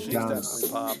 Yeah, she's Madonna. definitely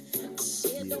pop.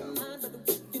 Yeah.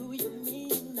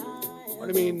 But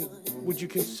I mean, would you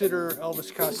consider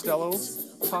Elvis Costello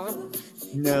pop?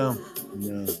 No.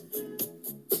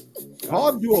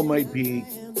 Paula Abdul might be.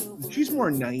 She's more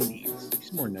 90s.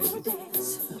 She's more 90s.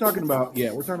 We're talking about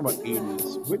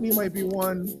 80s. Whitney might be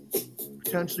one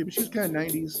potentially, but she's kind of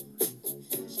 90s.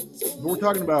 But we're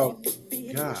talking about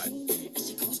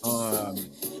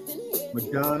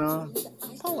Madonna,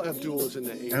 Paula Abdul is in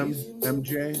the '80s.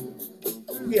 MJ.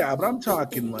 Yeah, but I'm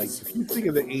talking like if you think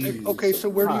of the 80s. Okay, so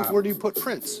where pop, do you put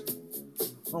Prince?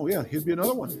 Oh yeah, he'd be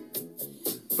another one.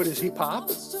 But is he pop?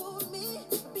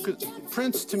 'Cause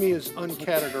Prince to me is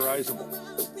uncategorizable.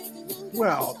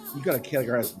 Well, you got to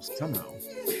categorize him somehow.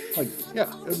 Like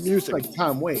Yeah, music. like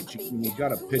Tom Waits, you got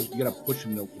to push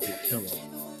him with your pillow.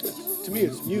 To me,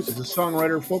 it's music. He's a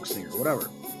songwriter, folk singer, whatever.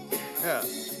 Yeah.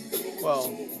 Well,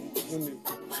 when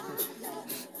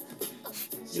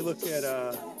you look at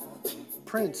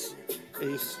Prince, a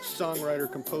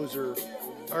songwriter, composer,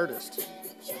 artist,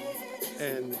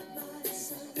 and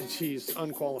he's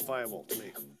unqualifiable to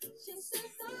me.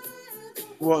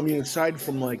 Well, I mean, aside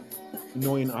from like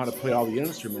knowing how to play all the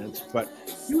instruments, but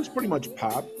he was pretty much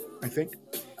pop, I think.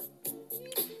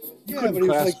 You couldn't but he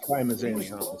was classify him as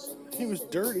anything else. He was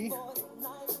dirty,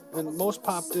 and most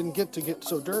pop didn't get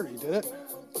so dirty, did it?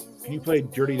 Can you play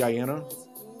Dirty Diana?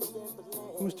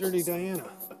 Who's Dirty Diana?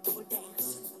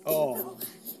 Oh,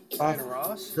 Diana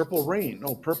Ross? Purple Rain.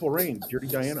 No, Purple Rain. Dirty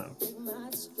Diana.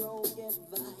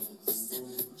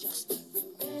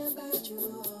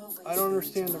 I don't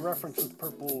understand the reference with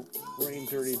Purple Rain,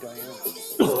 Dirty Diana.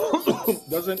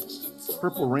 Doesn't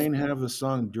Purple Rain have the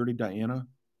song Dirty Diana?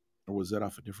 Or was that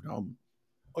off a different album?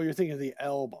 Oh, you're thinking of the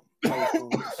album.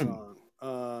 The song.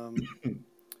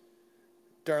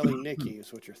 Darling Nikki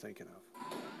is what you're thinking of.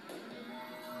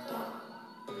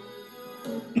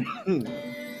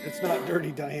 It's not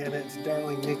Dirty Diana, it's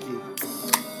Darling Nikki.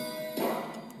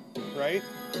 Right?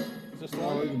 Is this the Oh,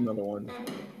 one? there's another one.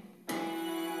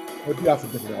 It'd be off a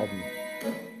different album.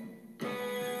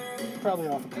 Probably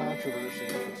off of Controversy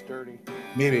if it's dirty.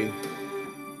 Maybe.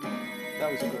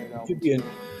 That was a great album. Could be in.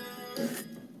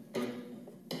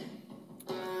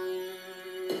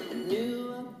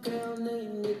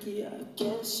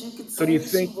 So do you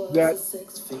think that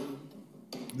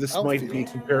this might be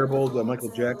comparable to Michael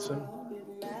Jackson?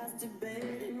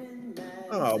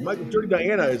 Oh, Dirty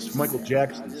Diana is Michael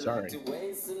Jackson. Sorry.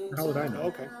 How would I know?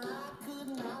 Okay.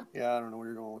 Yeah, I don't know where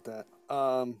you're going with that.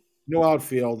 No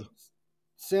outfield.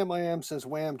 Sam I Am says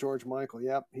Wham, George Michael.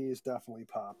 Yep, he is definitely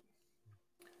pop.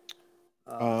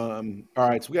 All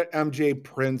right, so we got MJ,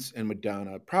 Prince, and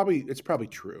Madonna. It's probably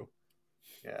true.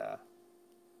 Yeah.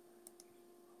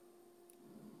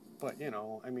 But,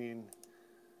 I mean,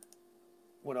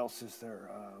 what else is there?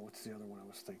 What's the other one I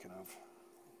was thinking of?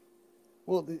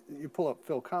 Well, you pull up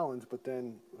Phil Collins, but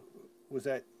then was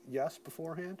that Yes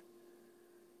beforehand?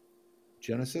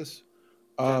 Genesis.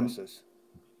 Genesis.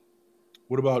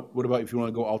 What about if you want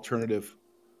to go alternative?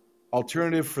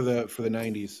 Alternative for the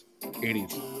 90s,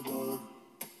 80s.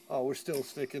 Oh, we're still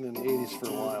sticking in the 80s for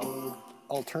a while.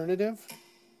 Alternative?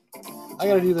 I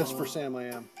got to do this for Sam I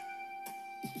Am.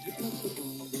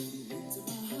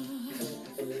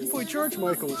 Boy, George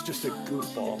Michael was just a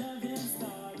goofball.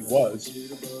 He was.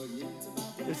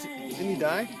 Didn't he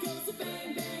die?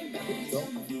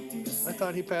 I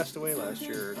thought he passed away last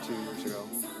year or 2 years ago.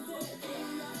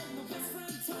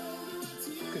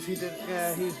 Because he did,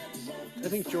 I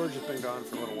think George has been gone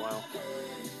for a little while.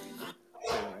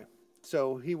 Anyway,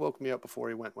 so he woke me up before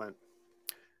he went.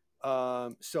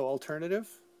 So alternative?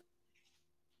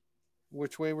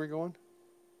 Which way we're going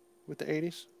with the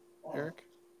 80s, Eric?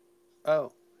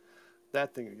 Oh,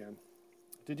 that thing again.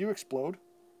 Did you explode?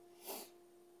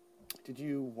 Did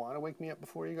you want to wake me up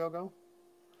before you go?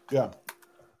 Yeah.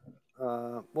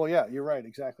 Well, yeah, you're right.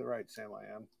 Exactly right, Sam. I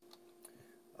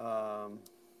am.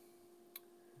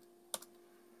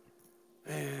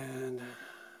 And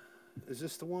is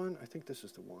this the one? I think this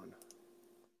is the one.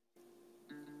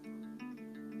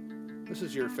 This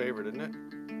is your favorite, isn't it?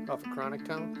 Off of Chronic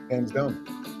Town? Hands down.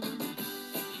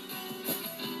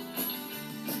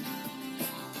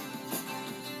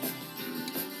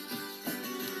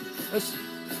 That's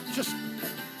just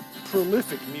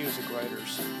prolific music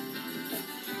writers.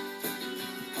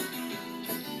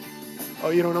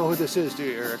 Oh, you don't know who this is, do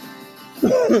you, Eric?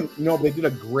 No, they did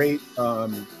a great.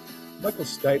 Michael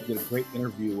Stipe did a great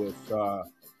interview with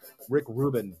Rick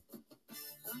Rubin,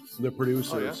 the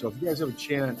producer. Oh, yeah? So if you guys have a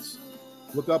chance,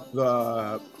 look up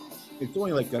the. It's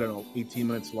only like, I don't know, 18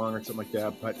 minutes long or something like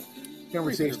that. But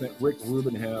conversation that Rick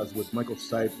Rubin has with Michael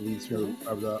Stipe, lead singer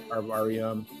of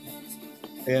REM,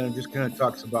 and it just kind of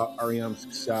talks about REM's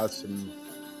success and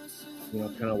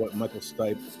kind of what Michael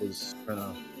Stipe was kind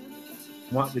of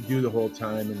wanting to do the whole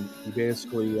time, and he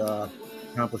basically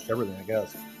accomplished everything, I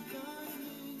guess.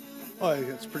 Oh, I think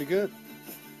that's pretty good.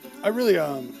 I really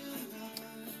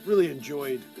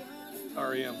enjoyed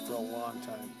REM for a long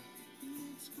time.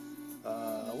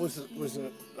 Was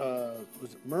it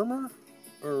Murmur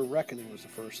or Reckoning was the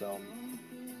first album?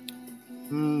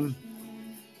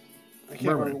 I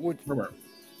can't remember which. Murmur.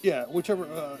 Yeah, whichever.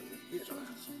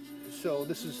 So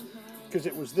this is because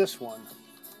it was this one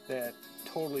that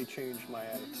totally changed my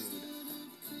attitude.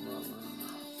 Murmur,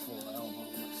 full album.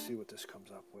 Let's see what this comes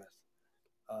up with.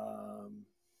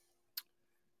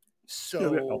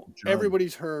 So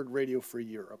everybody's heard Radio Free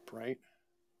Europe, right?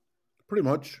 Pretty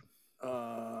much.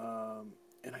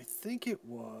 And I think it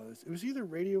was either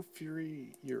Radio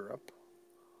Free Europe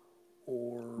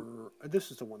or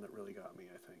this is the one that really got me,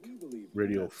 I think.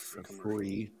 Radio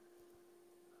Free.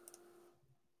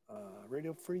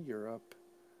 Radio Free Europe.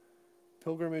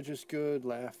 Pilgrimage is good.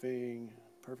 Laughing.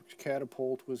 Perfect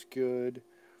Catapult was good.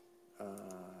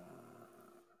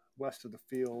 West of the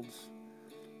Fields.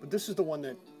 But this is the one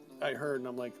that I heard and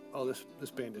I'm like, oh, this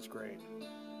band is great.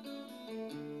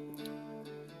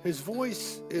 His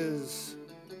voice is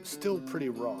still pretty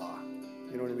raw.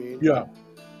 You know what I mean? Yeah.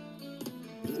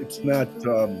 It's not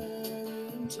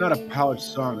a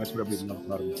polished song. That's what everybody loves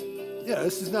about him. Yeah,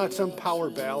 this is not some power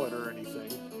ballad or anything.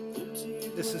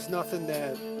 This is nothing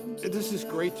that. This is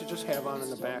great to just have on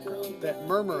in the background. That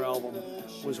Murmur album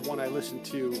was one I listened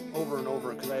to over and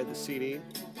over because I had the CD.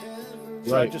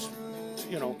 So right. I just,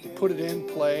 put it in,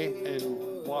 play,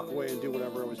 and walk away and do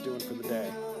whatever I was doing for the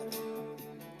day.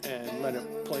 And let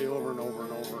it play over and over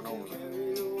and over and over.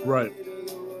 Right.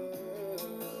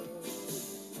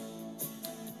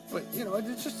 But,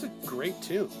 it's just a great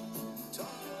tune.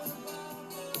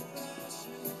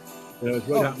 Yeah,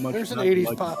 really not much. There's an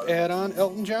 80s pop add-on,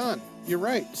 Elton John. You're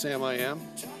right, Sam, I am.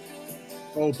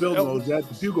 Oh, Bill knows that.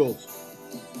 The Bugles.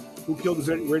 Who killed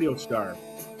the radio star?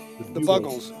 The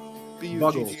Buggles.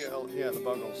 B-U-G-G-L. Yeah, the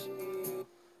Buggles.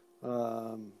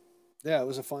 Yeah, it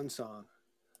was a fun song.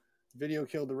 Video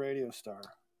killed the radio star.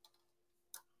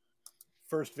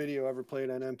 First video ever played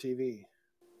on MTV.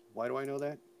 Why do I know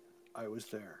that? I was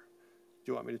there.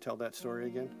 Do you want me to tell that story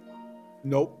again?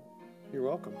 Nope. You're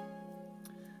welcome.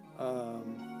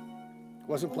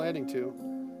 Wasn't planning to.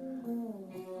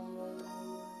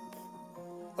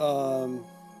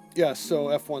 Yeah, so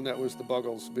F1, that was the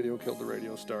Buggles. Video killed the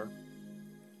radio star.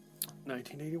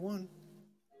 1981.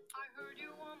 I heard you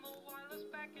on the wireless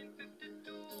back in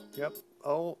 52. Yep.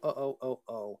 What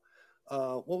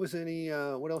was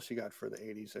what else you got for the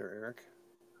 80s there, Eric?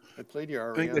 I played your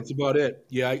REM. I think that's about it.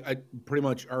 Yeah, I pretty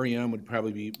much REM would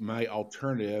probably be my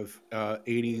alternative.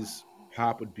 80s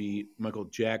pop would be Michael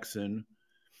Jackson.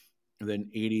 And then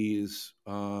 80s,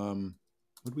 what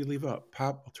did we leave out?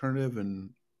 Pop, alternative,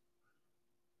 and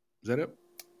is that it?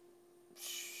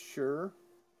 Sure.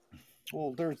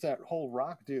 Well, there's that whole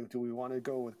rock. Do we want to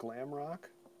go with glam rock?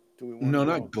 No,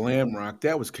 not glam rock.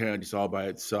 That was kind of just all by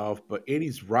itself. But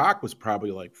 80s rock was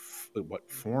probably like,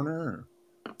 Foreigner?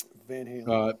 Van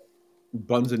Halen.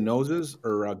 Buns and Noses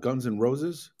or Guns and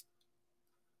Roses?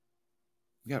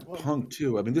 Yeah, punk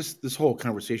too. I mean, this whole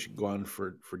conversation go on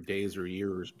for days or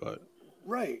years, but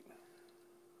right.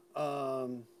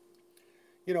 And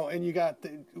you got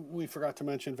we forgot to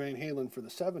mention Van Halen for the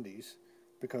 70s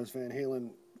because Van Halen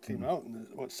came out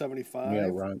in 75? Yeah,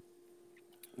 right.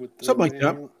 Something like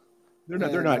that. They're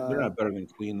not better than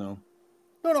Queen though.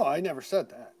 No, I never said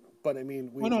that. But I mean,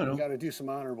 we got to do some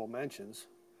honorable mentions.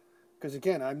 Because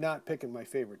again, I'm not picking my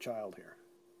favorite child here.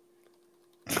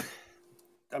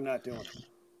 I'm not doing it.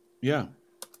 Yeah.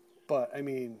 But I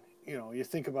mean, you know, you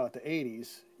think about the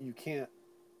 80s, you can't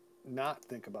not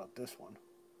think about this one.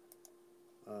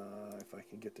 If I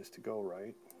can get this to go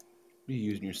right. You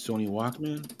using your Sony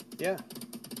Walkman? Yeah.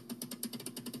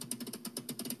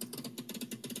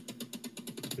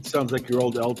 It sounds like your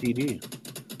old LTD.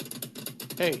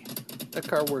 Hey, that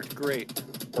car worked great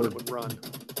when it would run.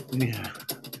 Yeah.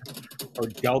 Or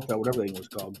Delta, whatever that thing was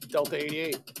called. Delta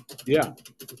 88 Yeah.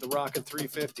 with the Rocket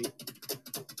 350.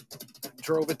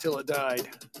 Drove it till it died.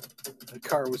 The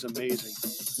car was amazing.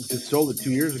 Just sold it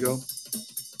 2 years ago.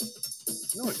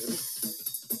 No, it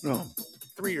didn't. No.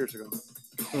 3 years ago.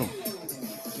 Oh.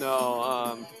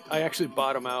 No, I actually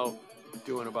bought them out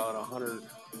doing about 100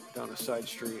 down a side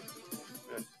street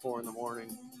at 4 in the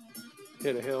morning.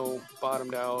 Hit a hill,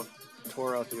 bottomed out,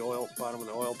 tore out the bottom of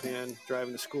the oil pan,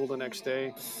 driving to school the next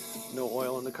day. No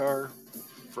oil in the car,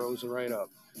 froze right up.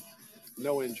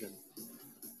 No engine.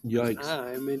 Yikes.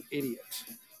 I'm an idiot.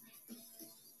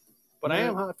 But I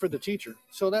am hot for the teacher.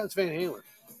 So that's Van Halen.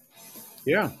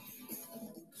 Yeah.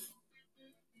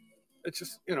 It's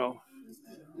just, you know,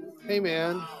 hey,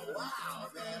 man.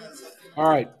 All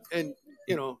right. And,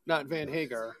 you know, not Van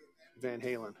Hagar, Van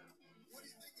Halen.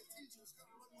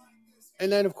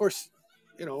 And then, of course,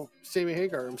 you know, Sammy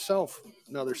Hagar himself,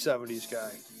 another 70s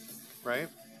guy, right?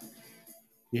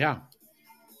 Yeah.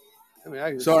 I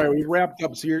mean, Sorry, we wrapped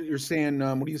up. So you're saying,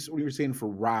 what are you saying for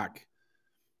rock?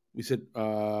 We said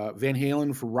Van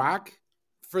Halen for rock?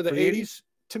 For the 80s?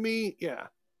 To me, yeah.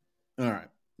 All right.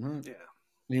 Yeah.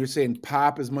 And you're saying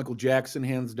pop is Michael Jackson,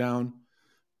 hands down.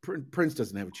 Prince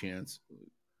doesn't have a chance.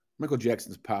 Michael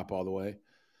Jackson's pop all the way.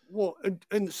 Well,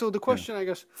 and so the question, I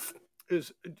guess,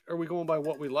 is, are we going by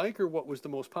what we like or what was the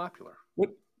most popular?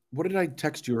 What did I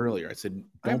text you earlier? I said,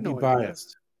 don't be no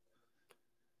biased.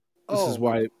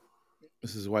 Idea.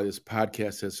 This is why this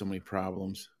podcast has so many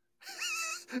problems.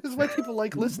 This is why people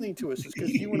like listening to us. Is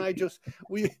because you and I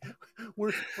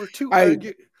we're too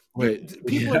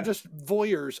people are just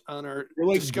voyeurs on our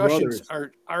discussions, brothers.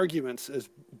 Our arguments, as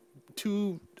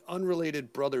two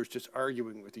unrelated brothers just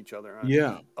arguing with each other.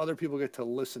 Other people get to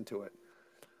listen to it.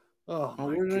 Oh,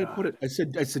 where did I put it? I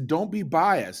said, don't be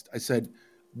biased. I said,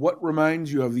 what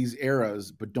reminds you of these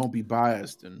eras, but don't be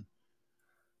biased. And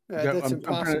that's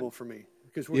impossible for me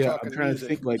because we're talking I'm trying music.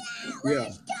 to think like, yeah.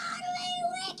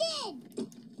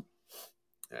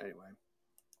 Anyway.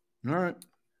 All right.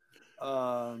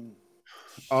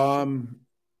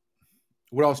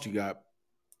 What else do you got?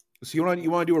 So you want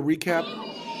to do a recap?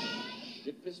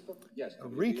 Yes. A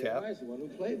recap? The one who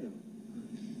played them.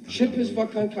 Ship his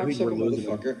fuck on cocksucker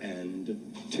motherfucker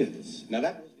and tits. Now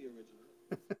that was the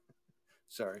original.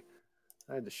 Sorry.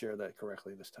 I had to share that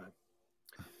correctly this time.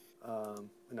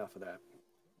 Enough of that.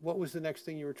 What was the next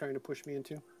thing you were trying to push me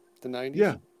into? The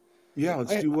 90s? Yeah.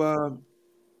 Let's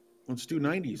do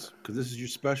 90s because this is your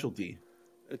specialty.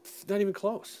 It's not even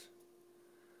close.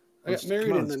 I got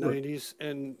married in the 90s,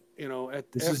 and you know,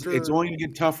 it's only going to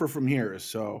get tougher from here.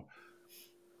 So,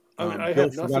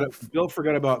 Bill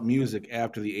forgot about music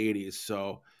after the 80s.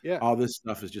 So, all this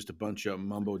stuff is just a bunch of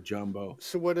mumbo jumbo.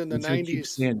 So, what in the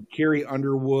 90s? Carrie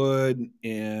Underwood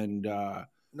and no,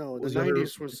 the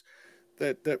 90s was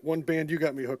that one band you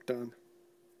got me hooked on.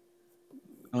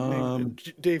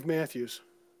 Dave Matthews.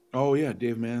 Oh yeah,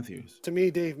 Dave Matthews. To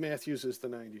me, Dave Matthews is the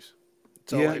 90s.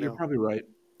 Yeah, you're probably right.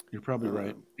 You're probably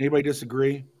right. Anybody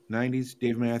disagree? 90s,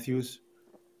 Dave Matthews.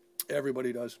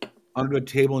 Everybody does. Under the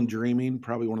Table and Dreaming,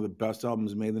 probably one of the best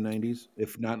albums made in the 90s,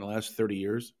 if not in the last 30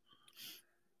 years.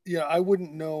 Yeah, I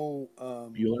wouldn't know.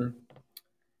 Bueller?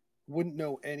 Wouldn't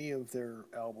know any of their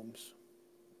albums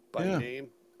by name.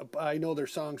 I know their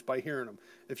songs by hearing them.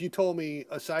 If you told me,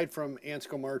 aside from Ants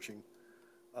Go Marching,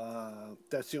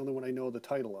 that's the only one I know the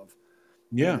title of.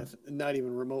 Yeah. And it's not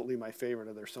even remotely my favorite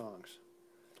of their songs.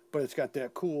 But it's got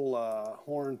that cool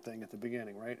horn thing at the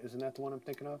beginning, right? Isn't that the one I'm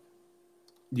thinking of?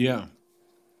 Yeah.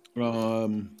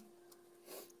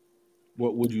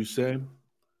 What would you say?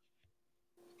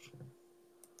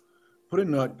 Put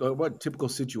in what typical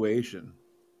situation?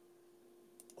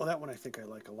 Well, that one I think I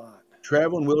like a lot.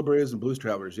 Traveling Wilburys and Blues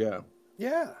Travelers, yeah.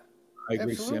 Yeah. I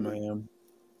agree, Sam, I am.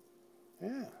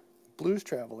 Yeah. Blues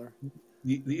Traveler.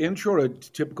 The intro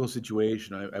to Typical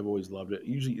Situation, I've always loved it.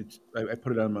 Usually I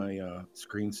put it on my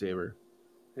screensaver.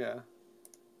 Yeah.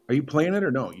 Are you playing it or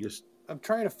no? I'm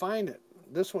trying to find it.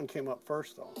 This one came up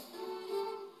first, though.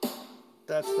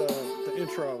 That's the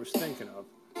intro I was thinking of.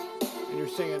 And you're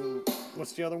singing,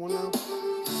 what's the other one now?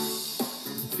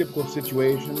 Typical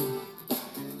Situation.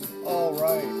 All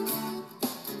right.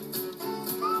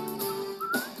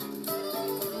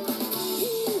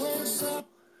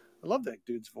 I love that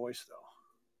dude's voice, though.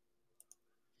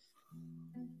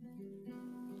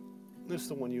 This is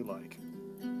the one you like.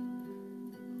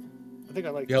 I think I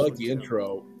like. Yeah, I this like one the too.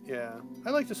 intro. Yeah, I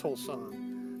like this whole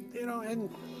song. You know, and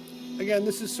again,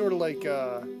 this is sort of like You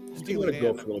can Steely let it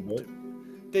go Dan. for a little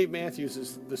bit. Dave Matthews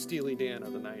is the Steely Dan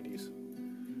of the '90s.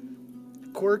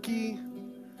 Quirky,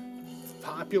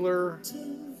 popular,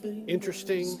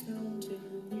 interesting.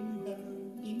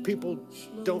 People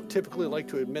don't typically like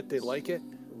to admit they like it,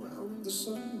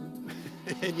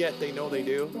 and yet they know they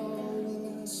do.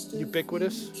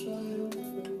 Ubiquitous.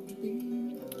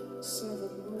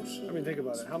 I mean, think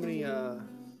about it. How many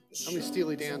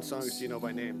Steely Dan songs do you know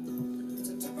by name?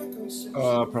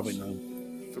 Probably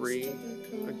none. 3.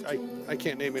 I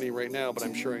can't name any right now, but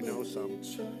I'm sure I know some.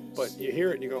 But you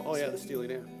hear it and you go, oh yeah, the Steely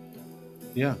Dan.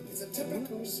 Yeah.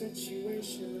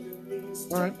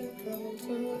 All right.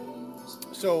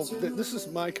 So this is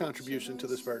my contribution to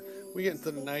this part. We get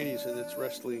into the '90s and it's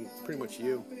wrestling pretty much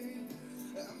you.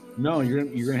 No, you're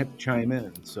gonna have to chime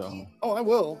in. So. Oh, I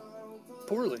will.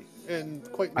 Poorly and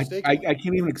quite I mistaken.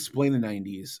 can't even explain the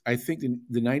 '90s. I think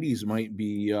the '90s might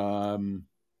be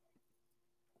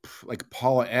like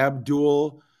Paula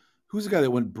Abdul. Who's the guy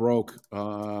that went broke? The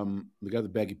guy with the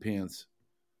baggy pants.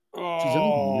 Geez, I don't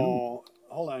even know.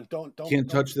 Hold on. Don't Can't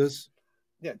touch this.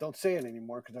 Yeah, don't say it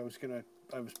anymore because I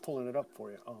was pulling it up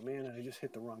for you. Oh man, and I just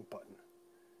hit the wrong button.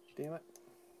 Damn it.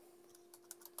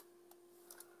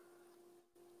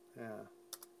 Yeah.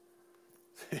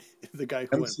 The guy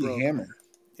who went broke. MC Hammer.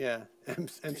 Yeah,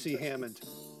 MC Hammond.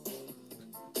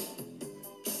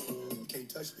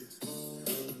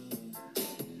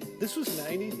 This was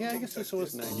 90s? Yeah, I guess this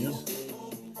was 90s.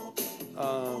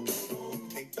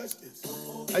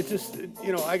 I just,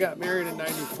 I got married in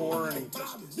 94 and,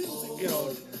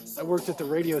 I worked at the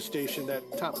radio station, that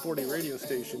top 40 radio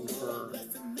station for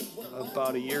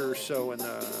about a year or so in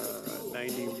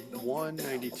 91,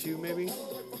 92 maybe.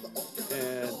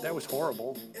 And that was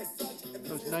horrible.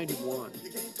 It was 91.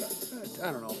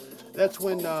 I don't know. That's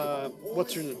when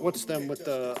what's them with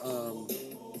the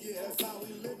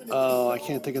I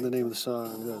can't think of the name of the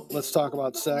song. Let's Talk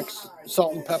About Sex.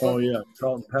 Salt and Pepper. Oh yeah,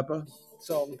 Salt and Pepper.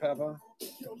 Salt and Pepper.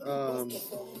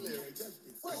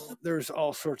 There's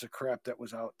all sorts of crap that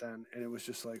was out then, and it was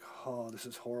just like, oh, this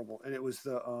is horrible. And it was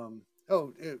the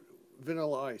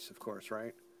Vanilla Ice, of course,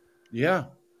 right? Yeah,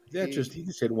 he just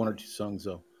had 1 or 2 songs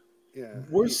though. Yeah.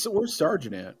 Where's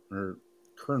Sergeant at, or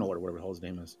Colonel, or whatever the hell his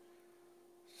name is?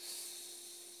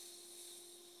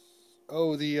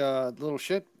 Oh, the little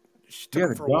shit. She took Yeah, him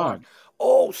the for a walk. dog.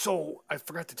 Oh, so I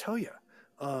forgot to tell you.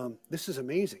 This is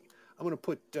amazing. I'm gonna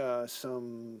put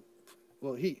some.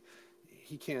 Well, he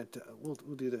can't. We'll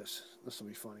do this. This will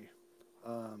be funny.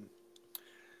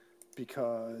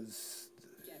 Because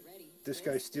this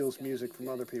guy steals music from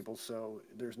other people, so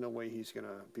there's no way he's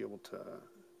gonna be able to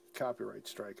copyright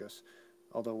strike us.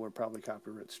 Although we're probably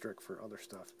copyright strict for other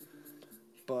stuff.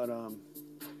 But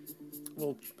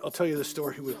well, I'll tell you the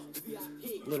story with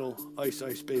little Ice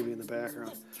Ice Baby in the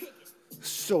background.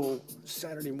 So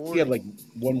Saturday morning, He had like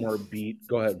one more beat.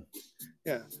 Go ahead.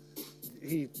 yeah,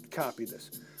 he copied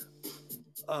this.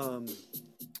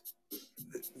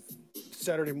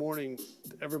 Saturday morning,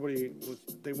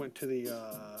 they went to the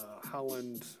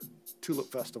Holland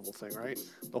Tulip Festival thing, right?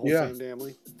 The whole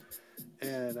family.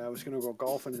 And I was going to go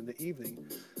golfing in the evening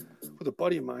with a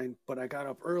buddy of mine, but I got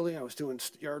up early. I was doing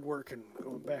yard work and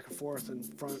going back and forth and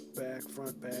front, back.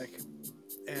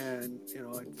 And,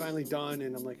 I'd finally done,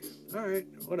 and I'm like, all right,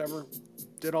 whatever.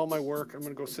 Did all my work. I'm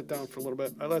going to go sit down for a little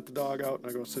bit. I let the dog out, and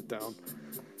I go sit down.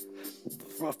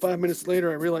 About 5 minutes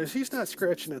later, I realized he's not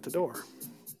scratching at the door.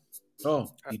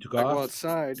 Oh, he took I off? go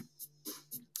outside,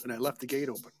 and I left the gate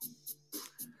open.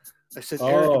 I said,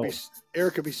 Oh.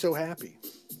 Eric would be so happy.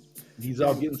 He's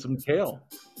out getting some kale.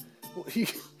 Well, he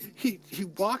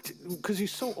walked, because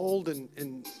he's so old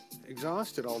and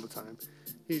exhausted all the time.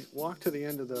 He walked to the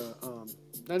end of the,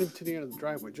 not even to the end of the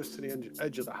driveway, just to the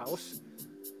edge of the house.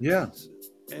 Yeah.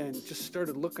 And just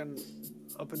started looking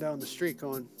up and down the street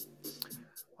going,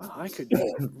 wow, I could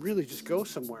really just go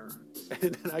somewhere.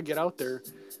 And then I get out there,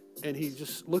 and he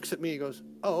just looks at me. He goes,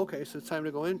 oh, okay, so it's time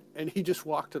to go in. And he just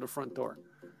walked to the front door.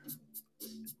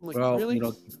 I'm like, Well, really?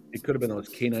 it could have been those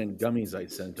canine gummies I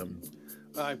sent him.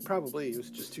 Probably. He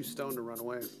was just too stoned to run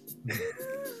away.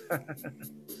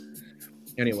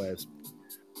 Anyways.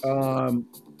 All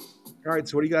right,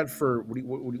 so what do you got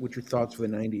what's your thoughts for the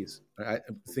 90s? I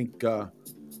think... for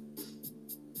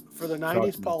the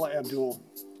 90s, Paula Abdul.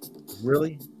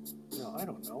 Really? No, I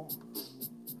don't know.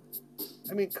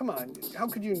 I mean, come on. How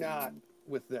could you not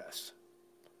with this?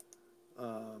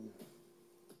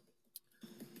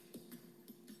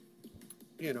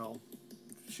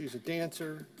 She's a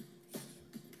dancer,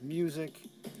 music,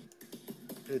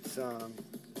 It's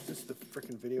just the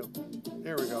freaking video.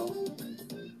 There we go.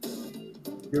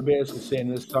 You're basically saying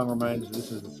this is the song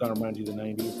reminds you of the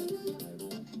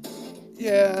 90s.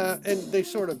 Yeah, and they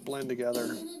sort of blend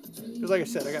together. Because like I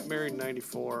said, I got married in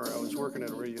 94. I was working at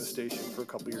a radio station for a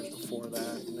couple years before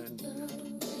that. And then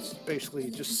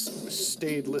basically just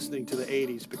stayed listening to the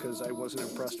 80s because I wasn't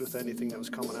impressed with anything that was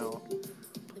coming out.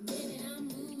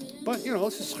 But,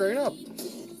 it's just straight up.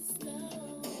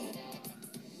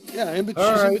 Yeah,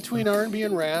 she's in between R&B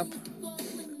and rap.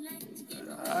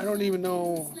 I don't even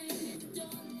know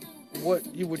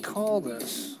what you would call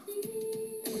this.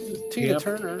 Tina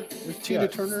Turner. Tina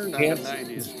Turner, not in the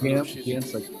 90s.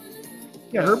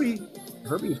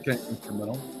 Herbie was kind of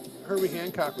instrumental. Herbie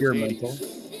Hancock was 80s.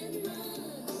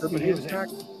 Herbie Hancock?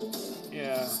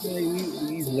 Yeah.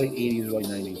 He's late 80s, early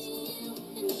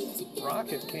 90s.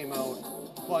 Rocket came out.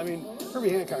 Well, I mean,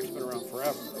 Herbie Hancock's been around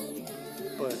forever.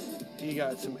 But he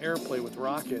got some airplay with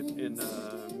Rocket in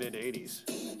the mid 80s.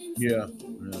 Yeah.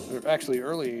 Or actually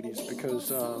early 80s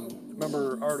because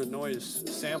remember Art of Noise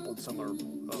sampled some of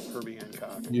Herbie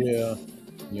Hancock. Yeah.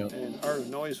 And Art of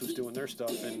Noise was doing their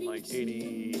stuff in like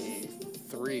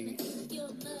 83.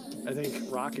 I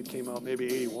think Rocket came out maybe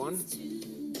 81.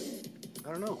 I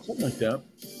don't know. Something like that.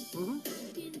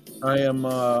 Mm-hmm.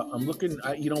 I'm looking,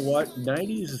 you know what?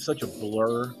 90s is such a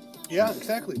blur. Yeah,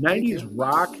 exactly. 90s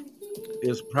rock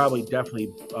is probably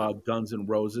definitely Guns N'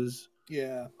 Roses.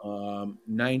 Yeah.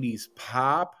 90s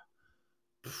pop,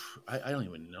 I don't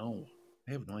even know.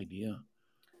 I have no idea.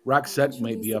 Roxette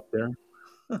might be up there.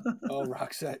 Oh,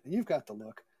 Roxette. You've got the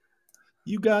look.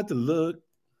 You got the look.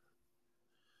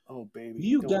 Oh, baby.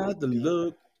 You got the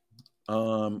look.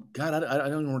 God, I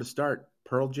don't know where to start.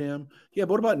 Pearl Jam. Yeah,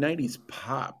 but what about 90s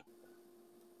pop?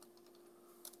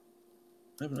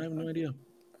 I have no idea.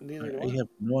 I have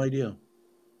no idea.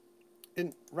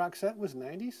 And Roxette was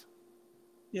 90s?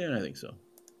 Yeah, I think so.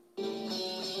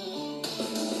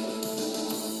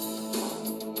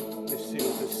 Let's see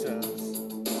what this says.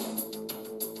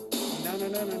 No. I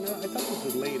thought this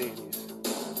was late 80s.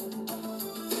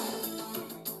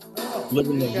 Oh,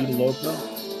 Living La Vida Loca?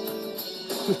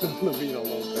 La Vida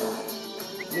Loca.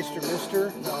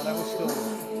 Mr. No, that was still...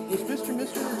 Was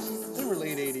Mr.? They were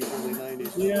late 80s, early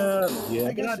 90s. Yeah.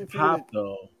 I guess not pop,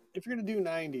 though. If you're going to do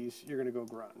 90s, you're going to go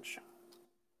grunge.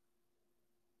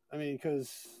 I mean,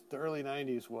 because the early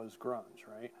 90s was grunge,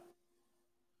 right?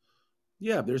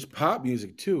 Yeah, there's pop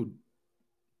music, too.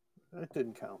 That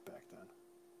didn't count back then.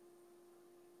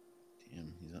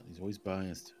 Damn, he's always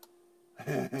biased.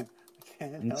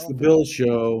 It's the Bill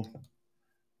Show.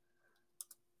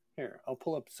 Here, I'll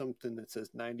pull up something that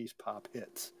says 90s pop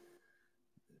hits.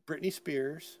 Britney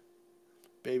Spears,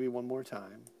 Baby One More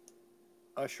Time.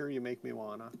 Usher, You Make Me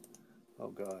Wanna.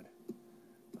 Oh, God.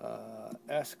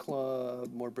 S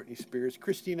Club, more Britney Spears.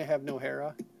 Christina Have No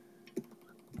Hera.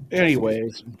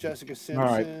 Anyways. Jessica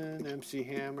Simpson, MC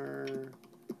Hammer,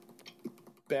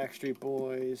 Backstreet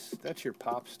Boys. That's your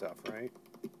pop stuff, right?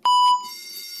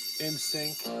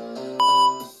 NSYNC.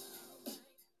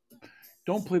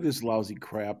 Don't play this lousy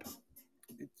crap.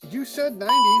 You said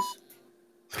 90s.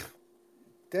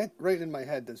 That right in my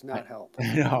head does not help.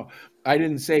 No, I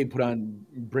didn't say put on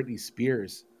Britney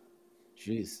Spears.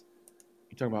 Jeez.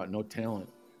 You're talking about no talent.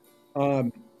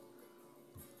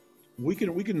 We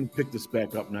can pick this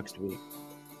back up next week.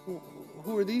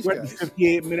 Who are these We're guys? at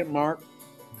the 58-minute mark.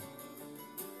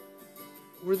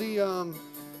 Were the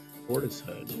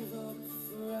Portishead.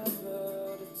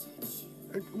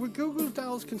 Were Goo Goo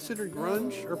Dolls considered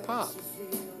grunge or pop?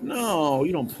 No,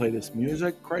 you don't play this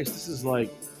music. Christ, this is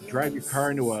like drive your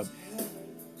car into a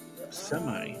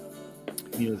semi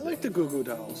music. I like the Goo Goo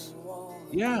Dolls.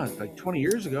 Yeah, it's like 20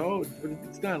 years ago, but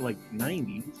it's not like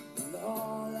 90s.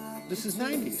 This is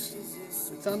 90s.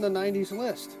 It's on the 90s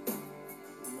list.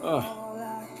 Ugh.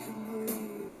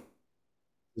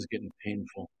 This is getting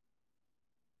painful.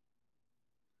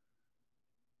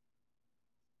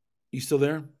 You still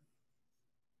there?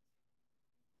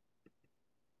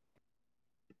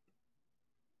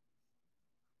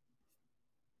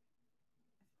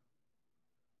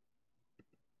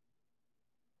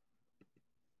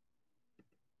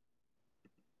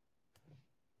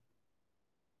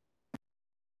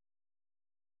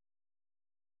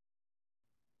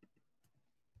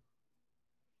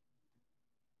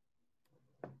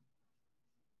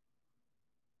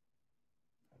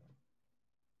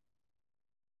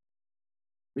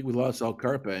 I think we lost El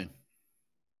Carpe.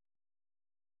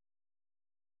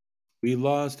 We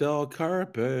lost El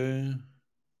Carpe.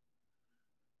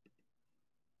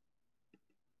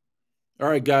 All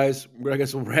right, guys. I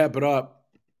guess we'll wrap it up.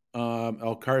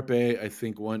 El Carpe, I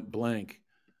think, went blank.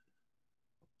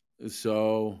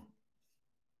 So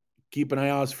keep an eye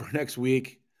out for next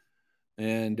week,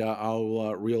 and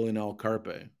I'll reel in El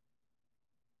Carpe.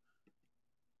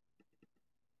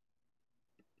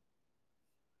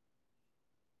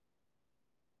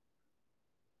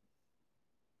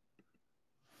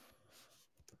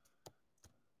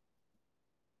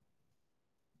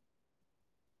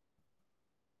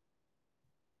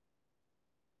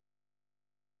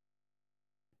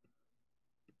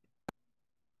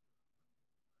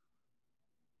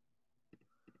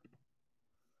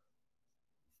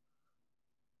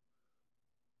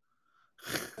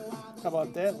 How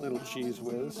about that little cheese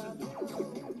whiz?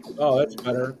 Oh, that's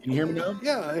better. Can you hear me now?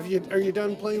 Yeah. Are you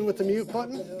done playing with the mute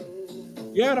button?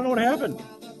 Yeah, I don't know what happened.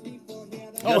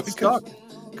 Oh, stuck.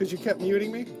 Because you kept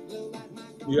muting me.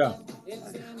 Yeah,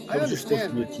 I was just supposed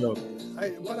understand. to be a joke.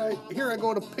 Here I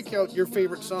go to pick out your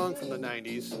favorite song from the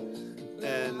 '90s,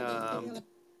 and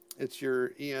it's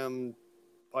your EM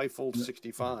Eiffel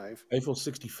 65. Eiffel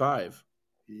 65.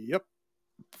 Yep.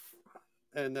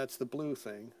 And that's the blue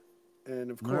thing.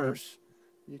 And of All right. course,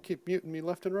 you keep muting me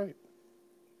left and right.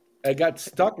 I got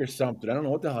stuck or something. I don't know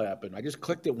what the hell happened. I just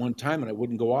clicked it one time and it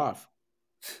wouldn't go off.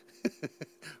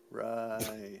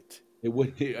 Right. It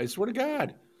would. I swear to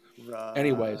God. Right.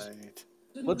 Anyways,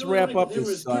 let's wrap up this. It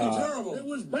was pretty terrible. It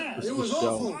was bad. It was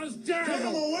awful. It was Take him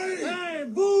terrible. away. Hey,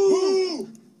 boo!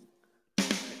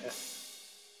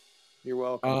 You're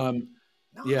welcome.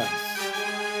 Yeah.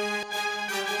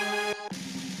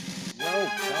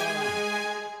 Well done.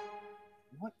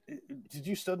 What did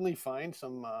you suddenly find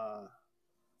some?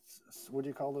 What do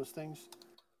you call those things?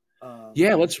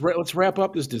 Yeah. Let's wrap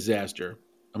up this disaster.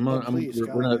 Please,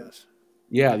 we're not. yes.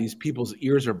 Yeah, these people's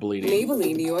ears are bleeding.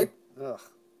 Maybelline, New York.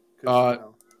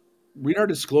 Ugh. Read our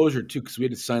disclosure too, because we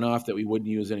had to sign off that we wouldn't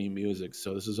use any music.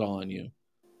 So this is all on you.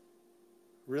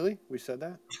 Really? We said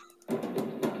that?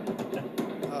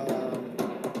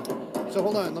 So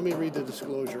hold on. Let me read the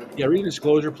disclosure. Yeah, read the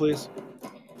disclosure, please.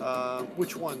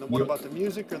 Which one? The one about the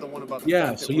music or the one about the Yeah,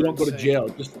 fact that so you we're don't go to insane? jail.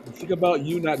 Just think about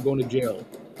you not going to jail.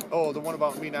 Oh, the one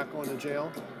about me not going to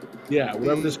jail? Yeah,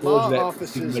 whatever The disclosure law that.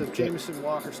 offices of Jameson,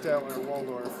 Walker, Statler, and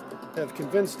Waldorf have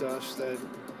convinced us that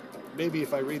maybe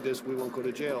if I read this, we won't go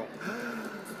to jail.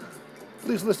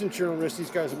 Please listen to your own risk.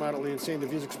 These guys are moderately insane. The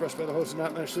views expressed by the hosts are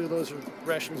not necessarily those of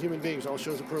rational human beings. All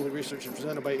shows are poorly researched and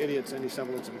presented by idiots. Any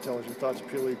semblance of intelligent thoughts are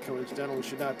purely coincidental and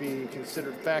should not be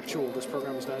considered factual. This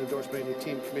program is not endorsed by any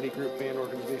team, committee, group, band,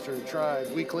 organization, or tribe.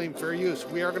 We claim fair use.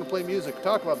 We are going to play music,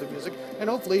 talk about the music, and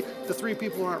hopefully the three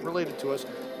people who aren't related to us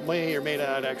may or may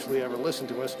not actually ever listen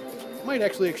to us, might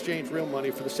actually exchange real money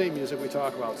for the same music we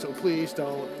talk about. So please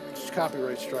don't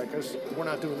copyright strike us. We're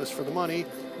not doing this for the money.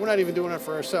 We're not even doing it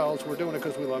for ourselves. We're doing it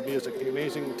because we love music. The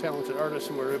amazing, talented artists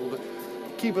who are able to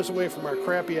keep us away from our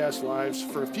crappy-ass lives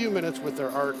for a few minutes with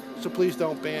their art. So please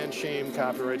don't ban, shame,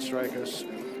 copyright strike us.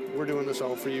 We're doing this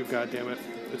all for you, goddammit.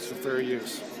 It's for fair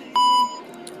use.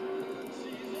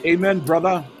 Amen,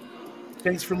 brother.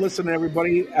 Thanks for listening,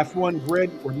 everybody. F1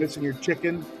 Grid, we're missing your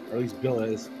chicken, or at least Bill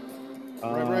is.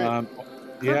 Right.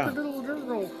 Yeah.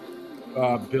 Cock-a-doodle-doodle.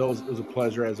 Bill, it was a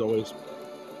pleasure as always.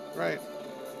 Right.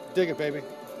 Dig it, baby.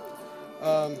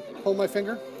 Hold my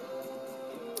finger.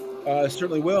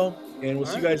 Certainly will. And we'll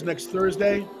see you guys next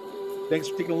Thursday. Thanks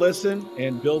for taking a listen.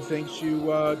 And Bill thanks you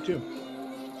too.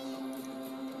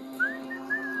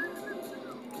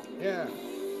 Yeah.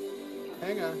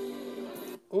 Hang on.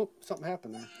 Oh, something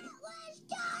happened there.